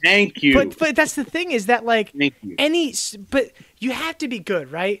God. Thank you. But that's the thing is that, like, but you have to be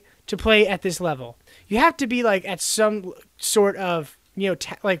good, right, to play at this level. You have to be, like, at some sort of,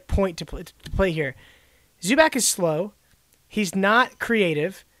 point to play here. Zubak is slow. He's not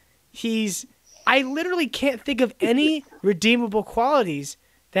creative. I literally can't think of any redeemable qualities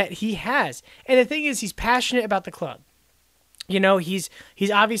that he has. And the thing is, he's passionate about the club. He's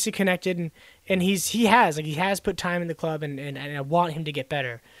obviously connected, and he has put time in the club, and I want him to get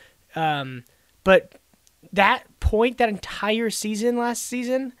better. But that entire season last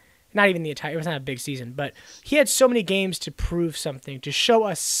season, not even the entire, it was not a big season, but he had so many games to prove something, to show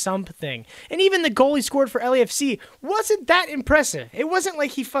us something. And even the goal he scored for LAFC wasn't that impressive. It wasn't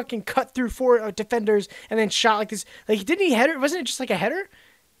like he fucking cut through 4 defenders and then shot like this. Like, didn't he header? Wasn't it just like a header? It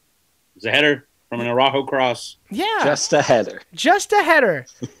was a header. From an Araujo cross. Yeah. Just a header.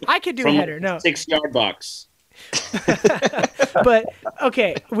 I could do a header. No. 6-yard box. But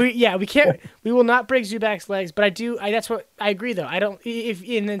okay, we will not break Zubak's legs, but that's what I agree though. I don't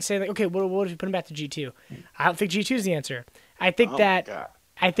and then say like, okay, what if you put him back to G2? I don't think G2 is the answer. I think that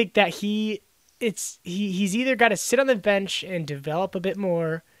he's either got to sit on the bench and develop a bit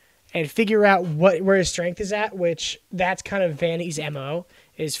more and figure out where his strength is at, which that's kind of Vanny's MO,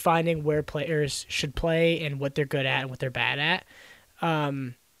 is finding where players should play and what they're good at and what they're bad at.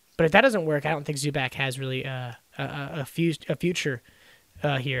 But if that doesn't work, I don't think Zubak has really a future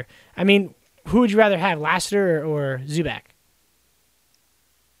here. I mean, who would you rather have, Lassiter or Zubak?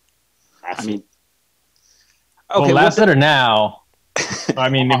 I mean, okay, Lassiter now. I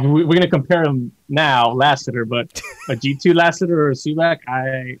mean, if we're going to compare them now, Lassiter, but a G2 Lassiter or a Subak,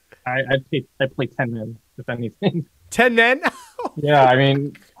 I'd play 10 men if anything. 10 men. Yeah, I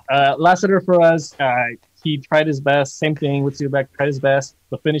mean, Lassiter for us, he tried his best. Same thing with Subak, tried his best.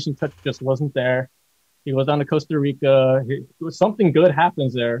 The finishing touch just wasn't there. He goes down to Costa Rica. Something good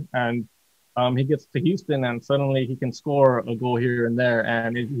happens there, and he gets to Houston, and suddenly he can score a goal here and there.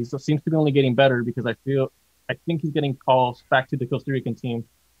 And he seems to be only getting better because I think he's getting calls back to the Costa Rican team,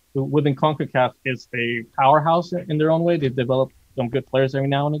 who within CONCACAF is a powerhouse in their own way. They've developed some good players every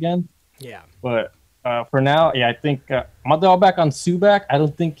now and again. Yeah. But for now, yeah, I think I'm gonna dial back on Subak. I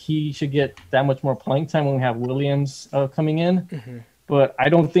don't think he should get that much more playing time when we have Williams coming in. Mm-hmm. But I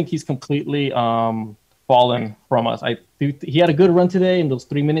don't think he's completely fallen from us. He had a good run today in those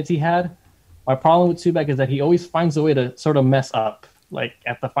 3 minutes he had. My problem with Subak is that he always finds a way to sort of mess up, like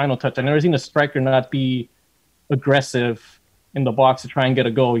at the final touch. I've never seen a striker not be aggressive in the box to try and get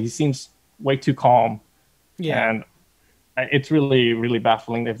a goal. He seems way too calm. Yeah. And it's really, really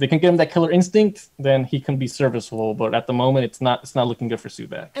baffling. If they can get him that killer instinct, then he can be serviceable. But at the moment, it's not looking good for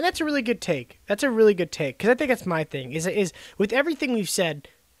Subak. And that's a really good take. That's a really good take, because I think that's my thing. Is with everything we've said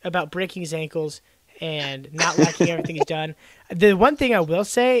about breaking his ankles and not liking everything he's done, the one thing I will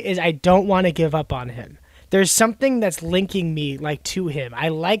say is I don't want to give up on him. There's something that's linking me to him. I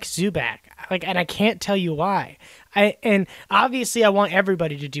like Subak, and I can't tell you why. And obviously I want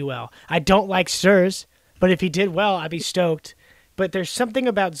everybody to do well. I don't like Stirs, but if he did well, I'd be stoked. But there's something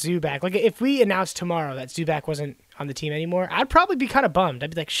about Subak. Like, if we announced tomorrow that Subak wasn't on the team anymore, I'd probably be kind of bummed.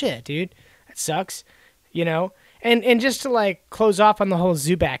 I'd be like, shit, dude, that sucks, you know? And just to close off on the whole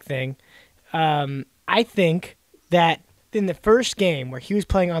Subak thing, I think that in the first game where he was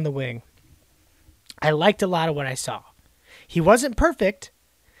playing on the wing, I liked a lot of what I saw. He wasn't perfect,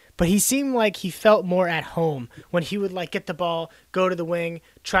 but he seemed like he felt more at home when he would get the ball, go to the wing,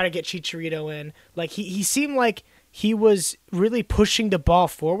 try to get Chicharito in. He seemed like he was really pushing the ball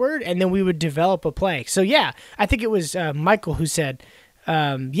forward, and then we would develop a play. So yeah, I think it was Michael who said,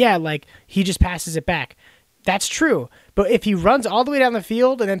 he just passes it back. That's true. But if he runs all the way down the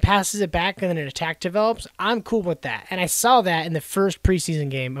field and then passes it back and then an attack develops, I'm cool with that. And I saw that in the first preseason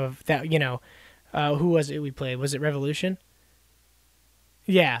game of that, who was it we played? Was it Revolution?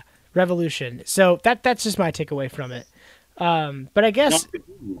 Yeah, Revolution. So that's just my takeaway from it. But I guess...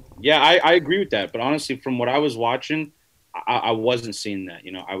 Yeah, I agree with that. But honestly, from what I was watching, I wasn't seeing that.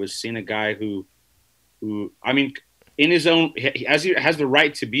 I was seeing a guy who I mean, in his own... He has the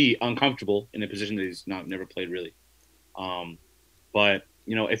right to be uncomfortable in a position that he's never played, really. But,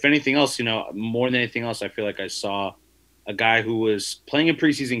 if anything else, more than anything else, I feel like I saw a guy who was playing a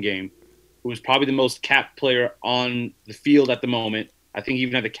preseason game, who was probably the most capped player on the field at the moment. I think he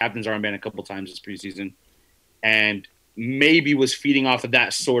even had the captain's armband a couple times this preseason, and maybe was feeding off of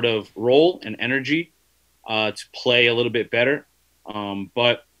that sort of role and energy to play a little bit better.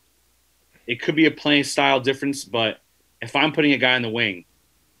 But it could be a playing style difference. But if I'm putting a guy in the wing,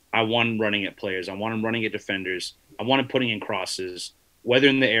 I want him running at players. I want him running at defenders. I want him putting in crosses, whether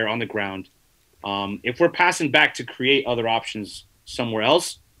in the air, on the ground. If we're passing back to create other options somewhere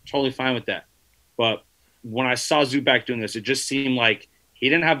else, totally fine with that. But when I saw Subak doing this, it just seemed like he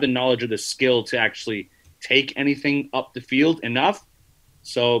didn't have the knowledge or the skill to actually take anything up the field enough.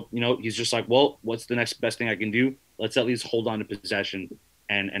 So, he's just like, well, what's the next best thing I can do? Let's at least hold on to possession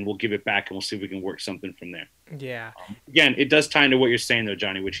and we'll give it back and we'll see if we can work something from there. Yeah. Again, it does tie into what you're saying, though,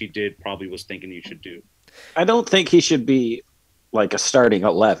 Johnny, which he probably was thinking you should do. I don't think he should be a starting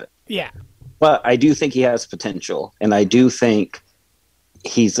 11. Yeah. But I do think he has potential, and I do think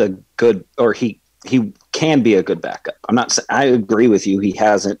he's a good, or he can be a good backup. I agree with you. He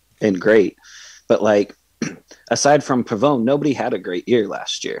hasn't been great, but aside from Pavone, nobody had a great year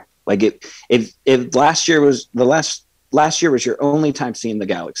last year. If last year was last year was your only time seeing the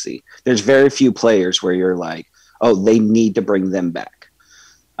Galaxy, there's very few players where you're like, oh, they need to bring them back.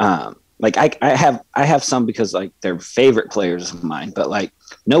 I have some because they're favorite players of mine, but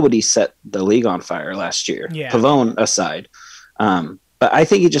nobody set the league on fire last year. Yeah. Pavone aside. But I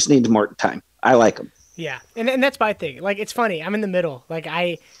think he just needs more time. I like him. Yeah, and that's my thing. It's funny. I'm in the middle.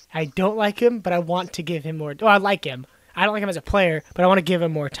 I don't like him, but I want to give him more. I like him. I don't like him as a player, but I want to give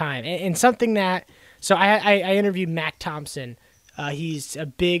him more time. And something that... So I interviewed Mac Thompson. He's a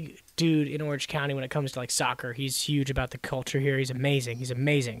big dude in Orange County when it comes to soccer. He's huge about the culture here. He's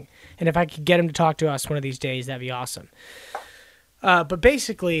amazing. And if I could get him to talk to us one of these days, that'd be awesome. But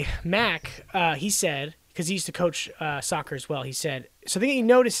basically, Mac, he said... because he used to coach soccer as well. He said, so the thing he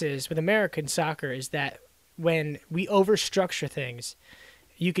notices with American soccer is that when we overstructure things,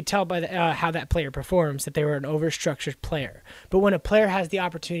 you could tell by how that player performs that they were an overstructured player. But when a player has the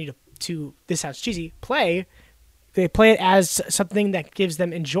opportunity to this sounds cheesy, play, They play it as something that gives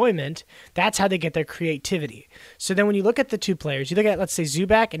them enjoyment. That's how they get their creativity. So then when you look at the two players, you look at, let's say,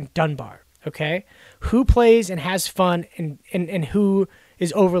 Zubac and Dunbar, okay? Who plays and has fun and who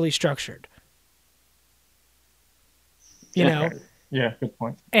is overly structured? You know? Yeah, good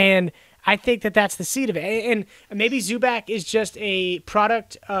point. And I think that that's the seed of it. And maybe Zubac is just a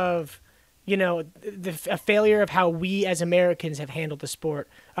product of, you know, a failure of how we as Americans have handled the sport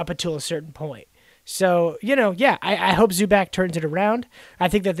up until a certain point. So, you know, yeah, I hope Zubac turns it around. I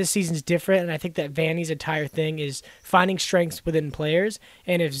think that this season's different, and I think that Vanny's entire thing is finding strengths within players.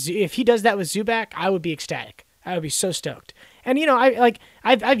 And if he does that with Zubac, I would be ecstatic. I would be so stoked. And you know,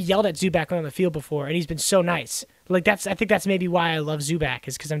 I've yelled at Zubac on the field before, and he's been so nice. Like I think that's maybe why I love Zubac,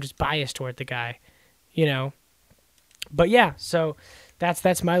 is because I'm just biased toward the guy, you know. But yeah, so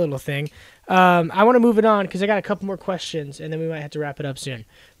that's my little thing. I want to move it on because I got a couple more questions, and then we might have to wrap it up soon.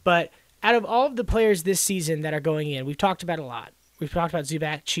 But out of all of the players this season that are going in, we've talked about a lot. We've talked about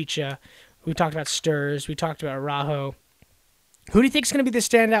Zubac, Chicha. We've talked about Sturz. We talked about Araujo. Who do you think is going to be the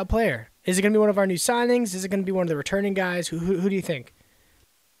standout player? Is it going to be one of our new signings? Is it going to be one of the returning guys? Who do you think?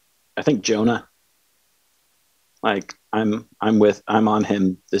 I think Jonah. Like I'm on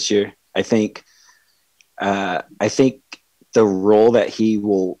him this year. I think the role that he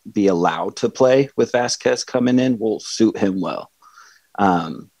will be allowed to play with Vasquez coming in will suit him well.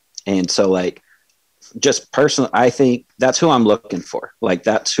 And so, like, just personally, I think that's who I'm looking for. Like,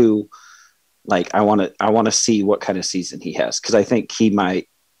 that's who, like, I want to see what kind of season he has, because I think he might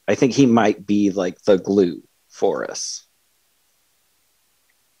be like the glue for us.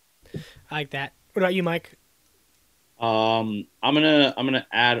 I like that. What about you, Mike? I'm gonna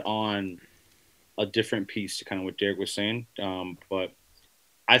add on a different piece to kind of what Derek was saying, but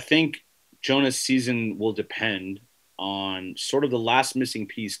I think Jonah's season will depend on sort of the last missing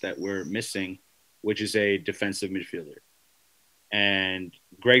piece that we're missing, which is a defensive midfielder. And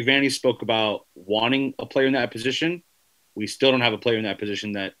Greg Vanny spoke about wanting a player in that position. We still don't have a player in that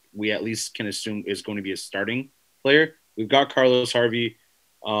position that we at least can assume is going to be a starting player. We've got Carlos Harvey.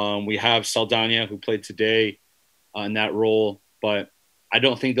 We have Saldana, who played today in that role, but I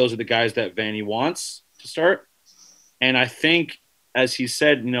don't think those are the guys that Vanny wants to start. And I think, as he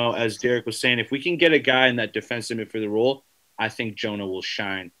said, you know, as Derek was saying, if we can get a guy in that defensive midfielder role, I think Jonah will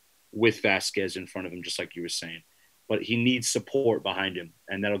shine with Vasquez in front of him, just like you were saying. But he needs support behind him,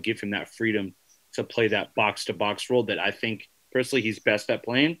 and that'll give him that freedom to play that box-to-box role that I think, personally, he's best at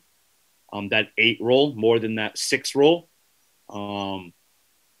playing, that 8 role more than that 6 role.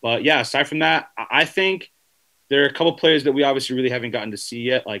 But, yeah, aside from that, I think there are a couple players that we obviously really haven't gotten to see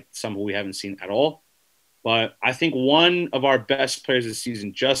yet, like some who we haven't seen at all. But I think one of our best players this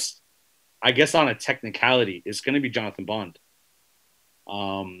season, just, I guess, on a technicality, is going to be Jonathan Bond.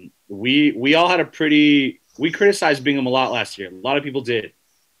 We all had we criticized Bingham a lot last year. A lot of people did.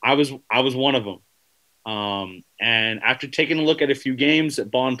 I was one of them. And after taking a look at a few games at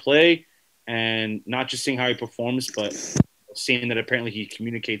Bond play, and not just seeing how he performs, but seeing that apparently he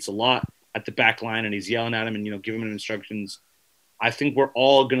communicates a lot at the back line, and he's yelling at him and, you know, giving him instructions, I think we're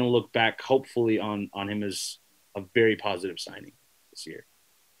all going to look back, hopefully, on him as a very positive signing this year.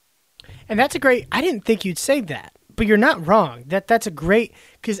 And that's a great – I didn't think you'd say that, but you're not wrong. That's a great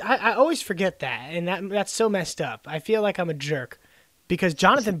 – because I always forget that, and that's so messed up. I feel like I'm a jerk because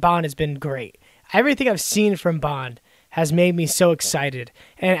Jonathan Bond has been great. Everything I've seen from Bond has made me so excited.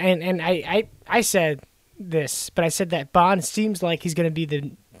 And I said this, but I said that Bond seems like he's going to be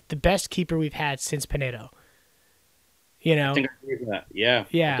the best keeper we've had since Pinedo. You know, I think I agree with that. Yeah,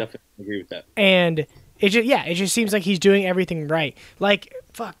 I definitely agree with that. And it just seems like he's doing everything right. Like,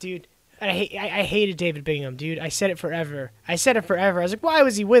 fuck, dude, I hated David Bingham, dude. I said it forever. I was like, why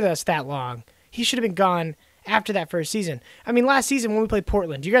was he with us that long? He should have been gone after that first season. I mean, last season when we played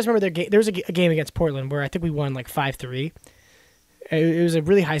Portland, do you guys remember their game? There was a game against Portland where I think we won like 5-3. It was a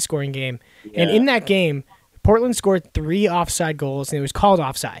really high scoring game, and in that game, Portland scored 3 offside goals, and it was called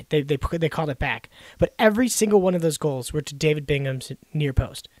offside. They called it back. But every single one of those goals were to David Bingham's near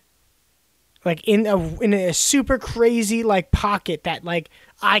post. Like in a super crazy like pocket that like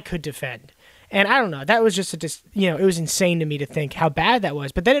I could defend. And I don't know, that was just it was insane to me to think how bad that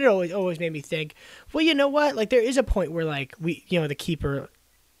was. But then it always made me think, well, you know what? Like there is a point where like we, you know, the keeper,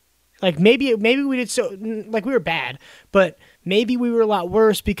 like maybe we did so, like we were bad, but maybe we were a lot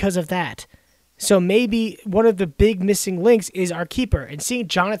worse because of that. So maybe one of the big missing links is our keeper. And seeing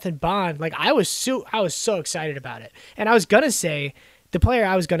Jonathan Bond, like I was so excited about it. And I was gonna say the player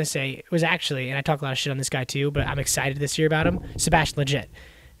I was gonna say was actually, and I talk a lot of shit on this guy too, but I'm excited this year about him, Sebastian Legit.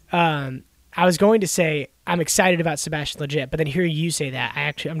 I was going to say I'm excited about Sebastian Legit, but then hearing you say that,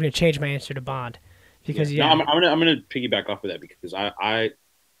 I'm going to change my answer to Bond. Because No, I'm gonna piggyback off of that because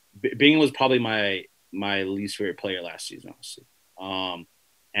Bingham was probably my least favorite player last season, honestly.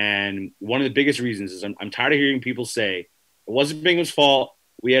 And one of the biggest reasons is I'm tired of hearing people say it wasn't Bingham's fault.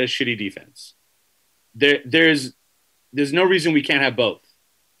 We had a shitty defense. There's no reason we can't have both.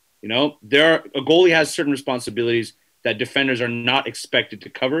 A goalie has certain responsibilities that defenders are not expected to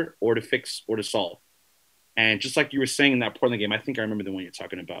cover or to fix or to solve. And just like you were saying in that Portland game, I think I remember the one you're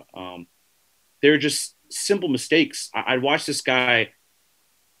talking about. They're just simple mistakes. I'd watch this guy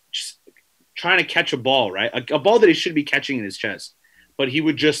just trying to catch a ball, right? A ball that he should be catching in his chest. But he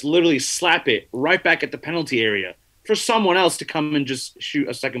would just literally slap it right back at the penalty area for someone else to come and just shoot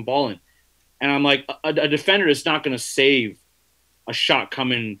a second ball in. And I'm like, a defender is not going to save a shot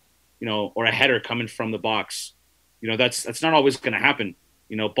coming, or a header coming from the box. That's not always going to happen.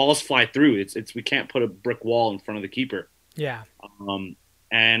 Balls fly through. We can't put a brick wall in front of the keeper. Yeah.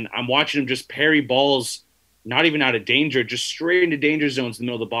 And I'm watching him just parry balls, not even out of danger, just straight into danger zones in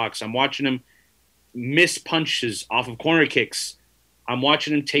the middle of the box. I'm watching him miss punches off of corner kicks. I'm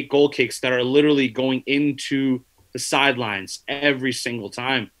watching him take goal kicks that are literally going into the sidelines every single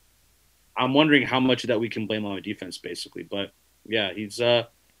time. I'm wondering how much of that we can blame on the defense, basically. But yeah,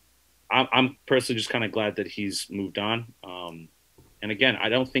 I'm personally just kind of glad that he's moved on. And again, I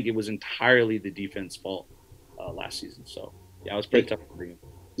don't think it was entirely the defense fault last season. So yeah, it was pretty tough for him.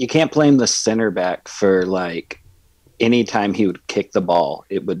 You can't blame the center back for anytime he would kick the ball,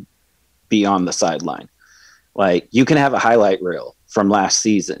 it would be on the sideline. You can have a highlight reel from last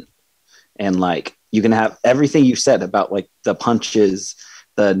season and you can have everything you said about the punches,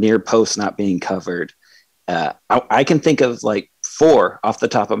 the near post not being covered. I can think of 4 off the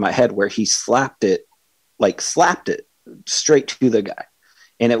top of my head where he slapped it straight to the guy.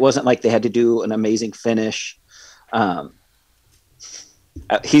 And it wasn't like they had to do an amazing finish.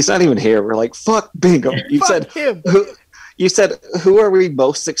 He's not even here. We're like, fuck Bingham. You said, who are we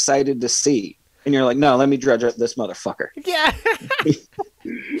most excited to see? And you're like, no, let me dredge up this motherfucker. Yeah.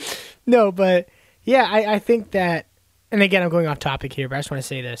 No, but yeah, I think that, and again, I'm going off topic here, but I just want to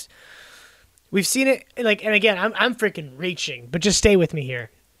say this. We've seen it, and again, I'm freaking reaching, but just stay with me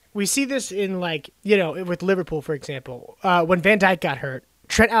here. We see this in, with Liverpool, for example. When Van Dijk got hurt,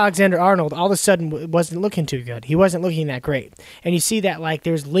 Trent Alexander-Arnold all of a sudden wasn't looking too good. He wasn't looking that great. And you see that,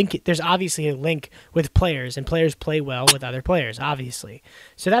 there's obviously a link with players, and players play well with other players, obviously.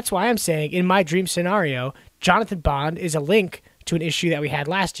 So that's why I'm saying, in my dream scenario, Jonathan Bond is a link to an issue that we had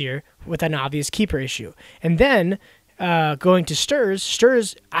last year with an obvious keeper issue. And then going to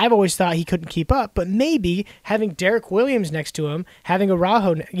Sturz, I've always thought he couldn't keep up, but maybe having Derek Williams next to him, having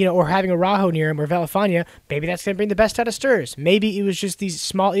Araujo, or having Araujo near him or Villafania, maybe that's going to bring the best out of Sturz. Maybe it was just these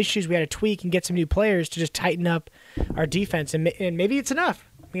small issues we had to tweak and get some new players to just tighten up our defense, and maybe it's enough.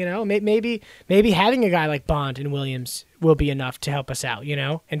 Maybe having a guy like Bond and Williams will be enough to help us out,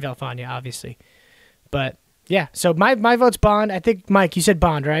 and Villafania, obviously. But yeah, so my vote's Bond. I think, Mike, you said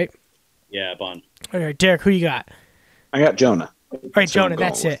Bond, right? Yeah, Bond. All right, Derek, who you got? I got Jonah. All right, Jonah,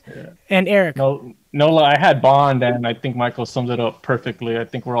 that's it. Yeah. And Eric. No, I had Bond, and I think Michael summed it up perfectly. I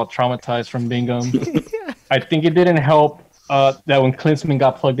think we're all traumatized from Bingham. I think it didn't help that when Klinsmann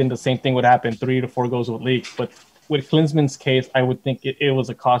got plugged in, the same thing would happen. 3 to 4 goals would leak. But with Klinsmann's case, I would think it was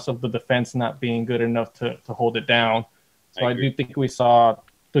a cost of the defense not being good enough to hold it down. So I do think we saw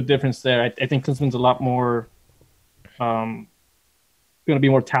the difference there. I think Klinsmann's a lot more going to be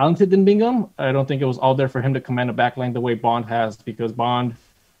more talented than Bingham. I don't think it was all there for him to command a backline the way Bond has, because Bond,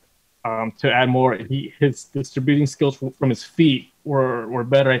 to add more, his distributing skills from his feet were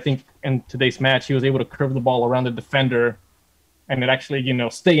better. I think in today's match, he was able to curve the ball around the defender and it actually,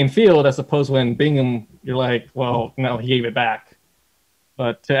 stay in field, as opposed when Bingham, you're like, well, no, he gave it back.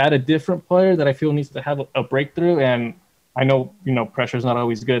 But to add a different player that I feel needs to have a breakthrough, and I know, pressure's not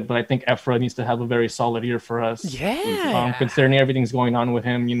always good, but I think Efra needs to have a very solid year for us. Yeah. Considering everything's going on with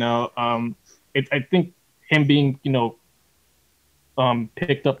him, I think him being,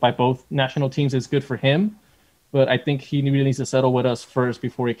 picked up by both national teams is good for him. But I think he really needs to settle with us first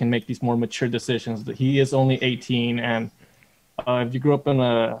before he can make these more mature decisions. He is only 18, and if you grew up in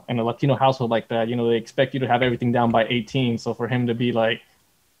a Latino household like that, they expect you to have everything down by 18. So for him to be like,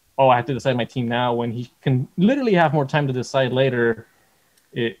 oh, I have to decide my team now, when he can literally have more time to decide later,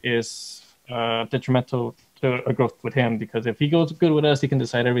 it is detrimental to a growth with him, because if he goes good with us, he can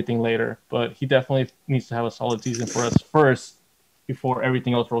decide everything later. But he definitely needs to have a solid season for us first before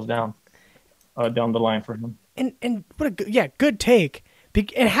everything else rolls down the line for him. And what a good take.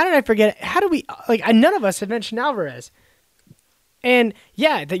 And how did I forget? How do we none of us had mentioned Alvarez. And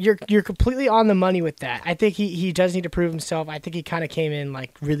yeah, that you're completely on the money with that. I think he does need to prove himself. I think he kind of came in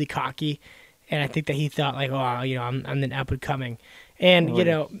really cocky, And I think that he thought like, oh, you know, I'm the up and coming. And, you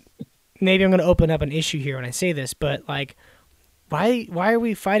know, maybe I'm going to open up an issue here when I say this, but like, why are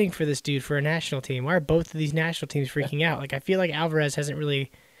we fighting for this dude for a national team? Why are both of these national teams freaking out? Like, I feel like Alvarez hasn't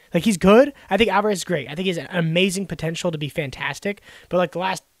really, like, he's good. I think Alvarez is great. I think he has an amazing potential to be fantastic. But like the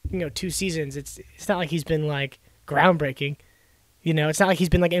last, you know, 2 seasons, it's not like he's been like groundbreaking. You know, it's not like he's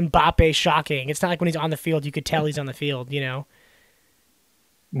been like Mbappe shocking. It's not like when he's on the field, you could tell he's on the field, you know?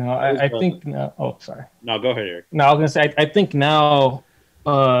 No, I think now. Oh, sorry. No, go ahead, Eric. No, I was gonna say I think now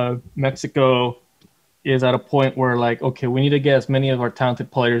Mexico is at a point where like, okay, we need to get as many of our talented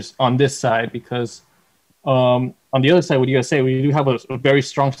players on this side because on the other side with USA, we do have a very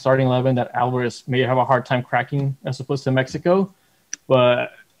strong starting 11 that Alvarez may have a hard time cracking as opposed to Mexico.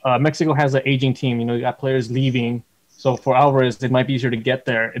 But Mexico has an aging team. You know, you got players leaving. So for Alvarez, it might be easier to get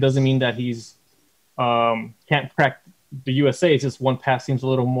there. It doesn't mean that he's can't crack the USA. It's just one pass seems a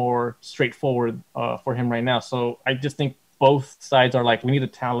little more straightforward for him right now. So I just think both sides are like, we need a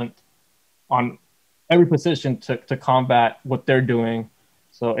talent on every position to combat what they're doing.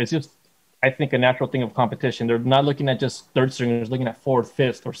 So it's just, I think, a natural thing of competition. They're not looking at just third stringers, looking at fourth,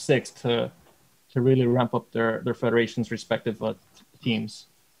 fifth, or sixth to really ramp up their federation's respective teams.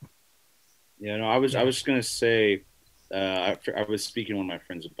 Yeah, no, I was gonna say, I was speaking to one of my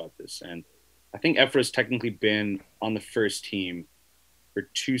friends about this, and I think Efra's technically been on the first team for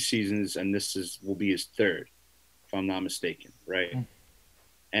 2 seasons, and will be his third, if I'm not mistaken, right? Mm.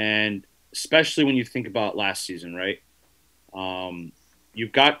 And especially when you think about last season, right?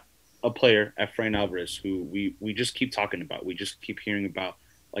 You've got a player, Efrain Alvarez, who we just keep talking about. We just keep hearing about,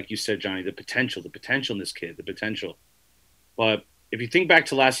 like you said, Johnny, the potential in this kid, the potential. But if you think back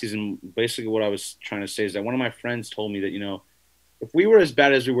to last season, basically what I was trying to say is that one of my friends told me that, you know, if we were as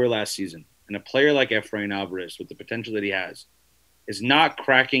bad as we were last season, and a player like Efrain Alvarez with the potential that he has is not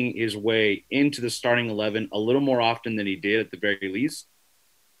cracking his way into the starting 11 a little more often than he did at the very least,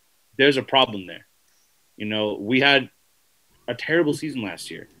 there's a problem there. You know, we had a terrible season last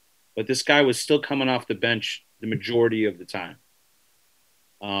year, but this guy was still coming off the bench the majority of the time.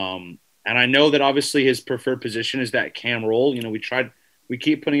 And I know that obviously his preferred position is that cam role. You know, we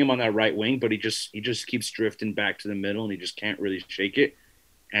keep putting him on that right wing, but he just keeps drifting back to the middle and he just can't really shake it.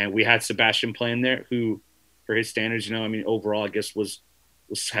 And we had Sebastian playing there, who, for his standards, you know, I mean, overall, I guess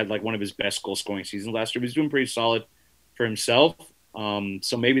had like one of his best goal scoring seasons last year. He was doing pretty solid for himself.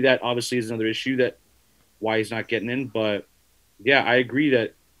 So maybe that obviously is another issue that why he's not getting in. But yeah, I agree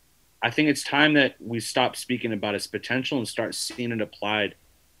that I think it's time that we stop speaking about his potential and start seeing it applied,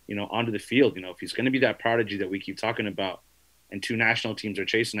 you know, onto the field. You know, if he's going to be that prodigy that we keep talking about, and 2 national teams are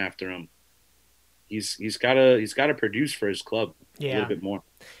chasing after him, he's got to produce for his club a little bit more.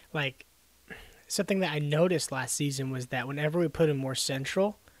 Like, something that I noticed last season was that whenever we put him more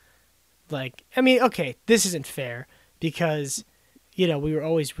central, like, I mean, okay, this isn't fair because, you know, we were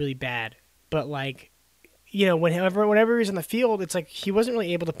always really bad, but like, you know, whenever he was on the field, it's like he wasn't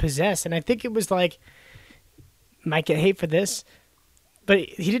really able to possess, and I think it was like, might get hate for this, but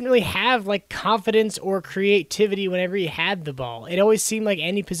he didn't really have like confidence or creativity whenever he had the ball. It always seemed like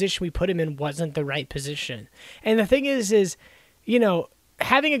any position we put him in wasn't the right position. And the thing is, you know,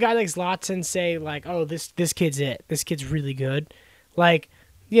 having a guy like Zlatan say like, "Oh, this kid's it. This kid's really good," like,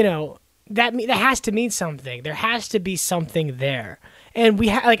 you know, that has to mean something. There has to be something there. And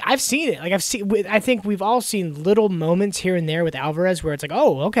I've seen it. Like I think we've all seen little moments here and there with Alvarez where it's like,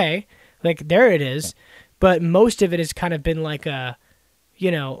 "Oh, okay." Like there it is. But most of it has kind of been like a,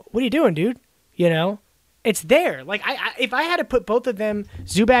 you know, what are you doing, dude? You know, it's there. Like if I had to put both of them,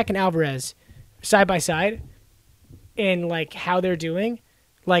 Zubak and Alvarez, side by side, in like how they're doing,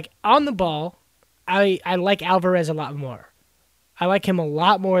 like on the ball, I like Alvarez a lot more. I like him a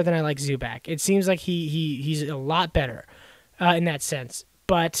lot more than I like Zubak. It seems like he's a lot better in that sense,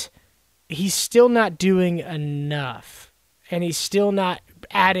 but he's still not doing enough, and he's still not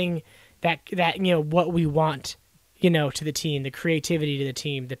adding that you know what we want, you know, to the team, the creativity to the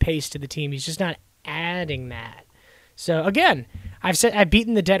team, the pace to the team. He's just not adding that. So again, I'm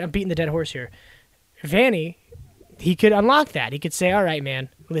beating the dead horse here. Vanny, he could unlock that. He could say, "All right, man,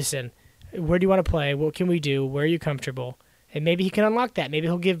 listen, where do you want to play? What can we do? Where are you comfortable?" And maybe he can unlock that.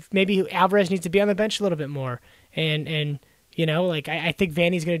 Maybe Alvarez needs to be on the bench a little bit more. And you know, like I think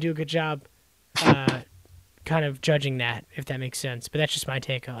Vanny's going to do a good job kind of judging that, if that makes sense. But that's just my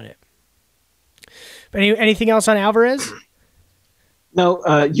take on it. But anything else on Alvarez?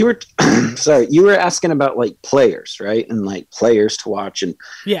 No, you were sorry. You were asking about like players, right? And like players to watch, and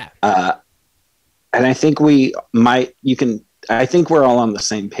yeah. And I think I think we're all on the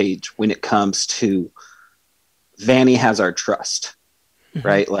same page when it comes to Vanny has our trust,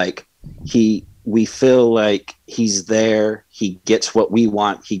 right? Like we feel like he's there. He gets what we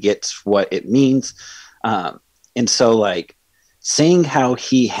want. He gets what it means. And so like seeing how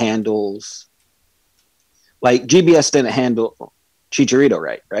he handles, like GBS didn't handle Chicharito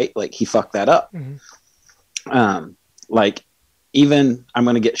right? Like he fucked that up. Like even I'm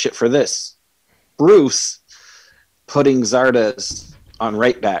going to get shit for this. Bruce putting Zardes on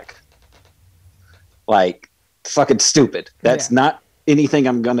right back, like fucking stupid. That's not anything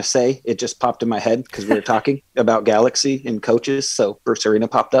I'm going to say. It just popped in my head because we were talking about Galaxy and coaches. So Bruce Arena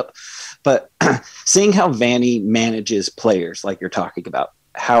popped up. But seeing how Vanny manages players, like you're talking about,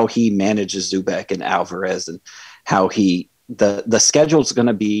 how he manages Zubek and Alvarez, and how the schedule's going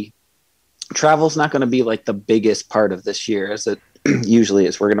to be, travel's not going to be like the biggest part of this year as it usually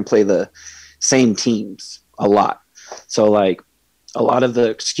is. We're going to play the same teams a lot. So like a lot of the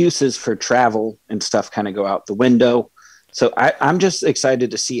excuses for travel and stuff kind of go out the window. So I'm just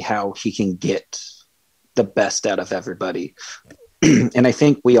excited to see how he can get the best out of everybody. And I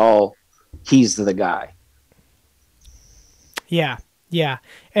think he's the guy. Yeah.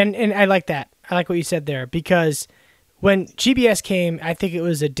 And I like that. I like what you said there, because when GBS came, I think it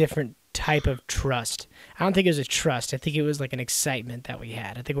was a different type of trust. I don't think it was a trust. I think it was like an excitement that we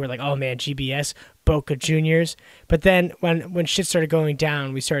had. I think we were like, oh man, GBS, Boca Juniors. But then when shit started going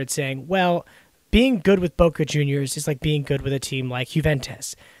down, we started saying, well, being good with Boca Juniors is like being good with a team like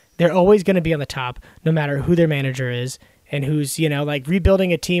Juventus. They're always going to be on the top, no matter who their manager is and who's, like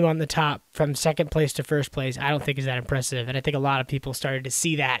rebuilding a team on the top from second place to first place, I don't think is that impressive. And I think a lot of people started to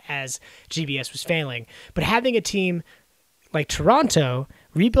see that as GBS was failing. But having a team like Toronto,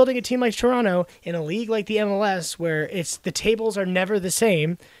 rebuilding a team like Toronto in a league like the MLS where the tables are never the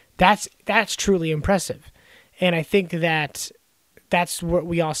same, that's truly impressive. And I think that's where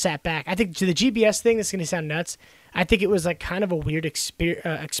we all sat back. I think to the GBS thing, this is going to sound nuts, I think it was like kind of a weird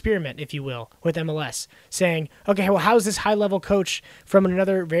experiment, if you will, with MLS, saying, okay, well, how is this high-level coach from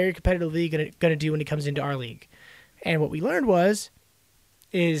another very competitive league going to do when he comes into our league? And what we learned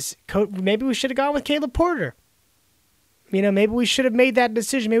is maybe we should have gone with Caleb Porter. Maybe we should have made that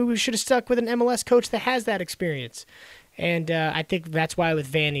decision. Maybe we should have stuck with an MLS coach that has that experience. And I think that's why with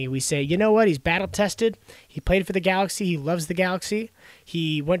Vanny, we say, you know what? He's battle-tested. He played for the Galaxy. He loves the Galaxy.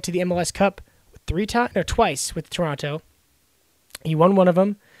 He went to the MLS Cup twice with Toronto. He won one of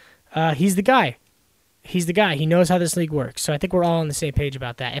them. He's the guy. He knows how this league works. So I think we're all on the same page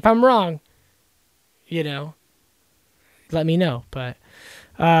about that. If I'm wrong, let me know. But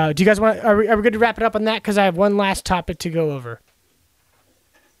do you guys want? Are we good to wrap it up on that? Because I have one last topic to go over.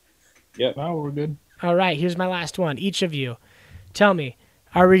 Yeah, no, we're good. All right, here's my last one. Each of you, tell me,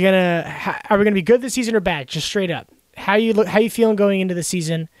 are we gonna be good this season or bad? Just straight up. How you feeling going into the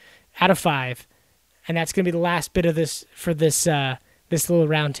season? Out of 5, and that's gonna be the last bit of this for this little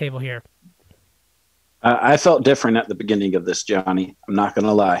round table here. I felt different at the beginning of this, Johnny. I'm not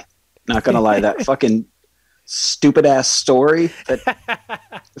gonna lie. That fucking stupid ass story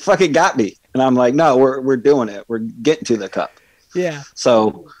that fucking got me, and I'm like, no, we're doing it. We're getting to the cup. Yeah.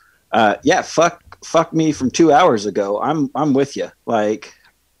 So, fuck me from 2 hours ago. I'm with you. Like,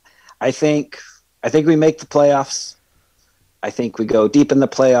 I think we make the playoffs. I think we go deep in the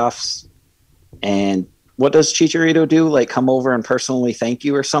playoffs. And what does Chicharito do? Like, come over and personally thank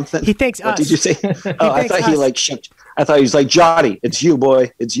you or something? He thanks us. What did you say? I thought he like shook. I thought he was like, Johnny, it's you,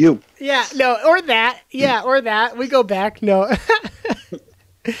 boy. It's you. Yeah, no, or that. Yeah, or that. We go back. No.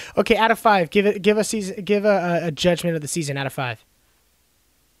 Okay, out of 5, give a judgment of the season out of 5.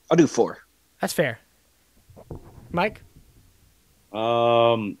 I'll do 4. That's fair. Mike?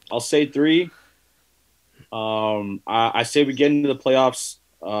 I'll say 3. I say we get into the playoffs.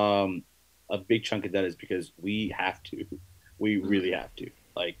 A big chunk of that is because we have to. We really have to.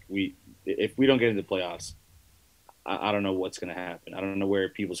 Like, if we don't get into the playoffs, I don't know what's going to happen. I don't know where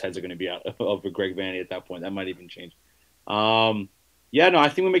people's heads are going to be out of Greg Vanny at that point. That might even change. I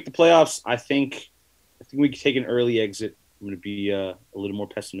think we make the playoffs. I think we can take an early exit. I'm going to be a little more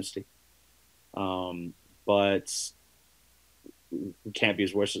pessimistic. But we can't be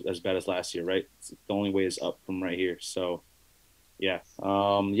as bad as last year, right? The only way is up from right here. So, yeah.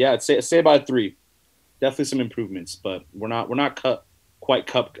 I'd say about 3. Definitely some improvements, but we're not quite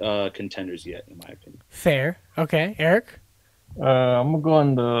cup contenders yet, in my opinion. Fair. Okay, Eric. I'm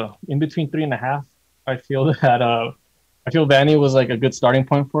gonna go in between 3.5. I feel Vanny was like a good starting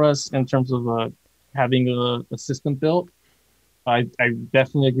point for us in terms of having a system built. I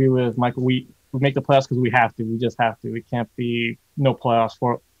definitely agree with Michael. We make the playoffs because we have to. We just have to. We can't be no playoffs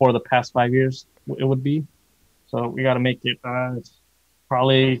for the past 5 years. It would be. So we got to make it. It's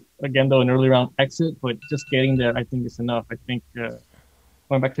probably, again, though, an early round exit, but just getting there, I think, is enough. I think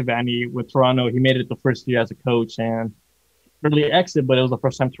going back to Vanny with Toronto, he made it the first year as a coach and early exit, but it was the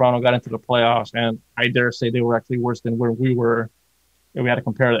first time Toronto got into the playoffs, and I dare say they were actually worse than where we were. If we had to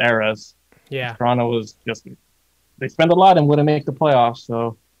compare the eras. Yeah. Toronto was just, they spent a lot and wouldn't make the playoffs,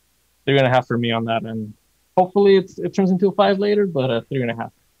 so 3.5 for me on that, and hopefully it turns into a 5 later, but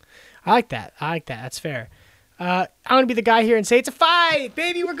 3.5. I like that. That's fair. I'm going to be the guy here and say it's a 5,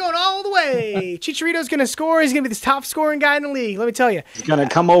 baby. We're going all the way. Chicharito's going to score. He's going to be the top scoring guy in the league. Let me tell you. He's going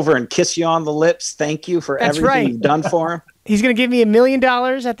to come over and kiss you on the lips. Thank you for That's everything right. you've done for him. He's going to give me $1 million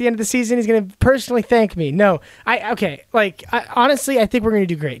at the end of the season. He's going to personally thank me. No, honestly, I think we're going to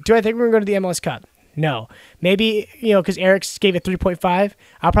do great. Do I think we're going to go to the MLS Cup? No. Maybe, because Eric gave it 3.5,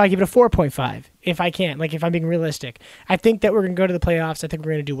 I'll probably give it a 4.5 if I can, if I'm being realistic. I think that we're going to go to the playoffs. I think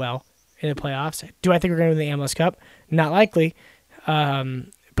we're going to do well in the playoffs. Do I think we're going to win the MLS Cup? Not likely.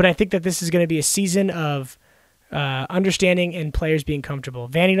 But I think that this is going to be a season of understanding and players being comfortable.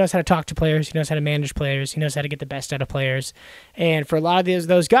 Vanny knows how to talk to players. He knows how to manage players. He knows how to get the best out of players. And for a lot of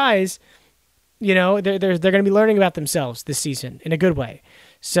those guys, they're going to be learning about themselves this season in a good way.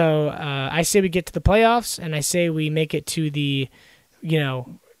 So I say we get to the playoffs, and I say we make it to the,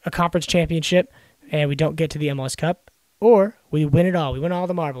 a conference championship, and we don't get to the MLS Cup, or we win it all. We win all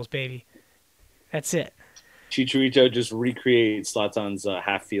the marbles, baby. That's it. Chicharito just recreates Zlatan's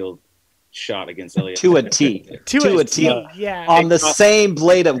half-field shot against Elliott. To a T. To a T, yeah. On the same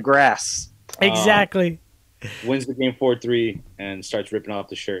blade of grass. Exactly. Wins the game 4-3 and starts ripping off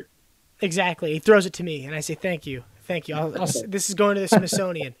the shirt. Exactly. He throws it to me, and I say, thank you. Thank you. This is going to the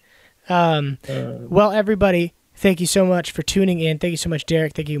Smithsonian. Well, everybody, thank you so much for tuning in. Thank you so much,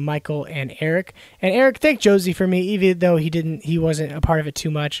 Derek. Thank you, Michael and Eric. And Eric, thank Josie for me, even though he wasn't a part of it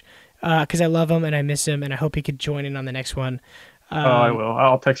too much, because I love him and I miss him, and I hope he could join in on the next one. I will.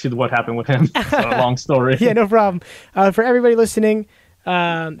 I'll text you what happened with him. It's a long story. Yeah, no problem. For everybody listening,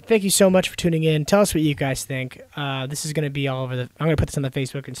 thank you so much for tuning in. Tell us what you guys think. This is going to be all over I'm going to put this on the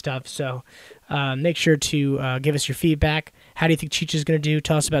Facebook and stuff. So make sure to give us your feedback. How do you think Cheech is going to do?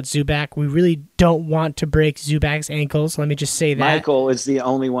 Tell us about Zubac. We really don't want to break Zubac's ankles. Let me just say that. Michael is the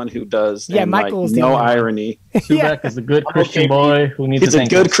only one who does. Yeah, Michael is the no only irony. Zubac is a good Christian boy who needs He's a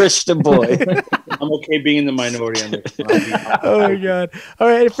good Christian boy. I'm okay being in the minority on this. Oh my God! All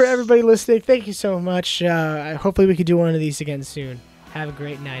right, for everybody listening, thank you so much. Hopefully we could do one of these again soon. Have a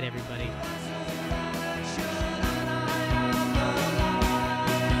great night, everybody.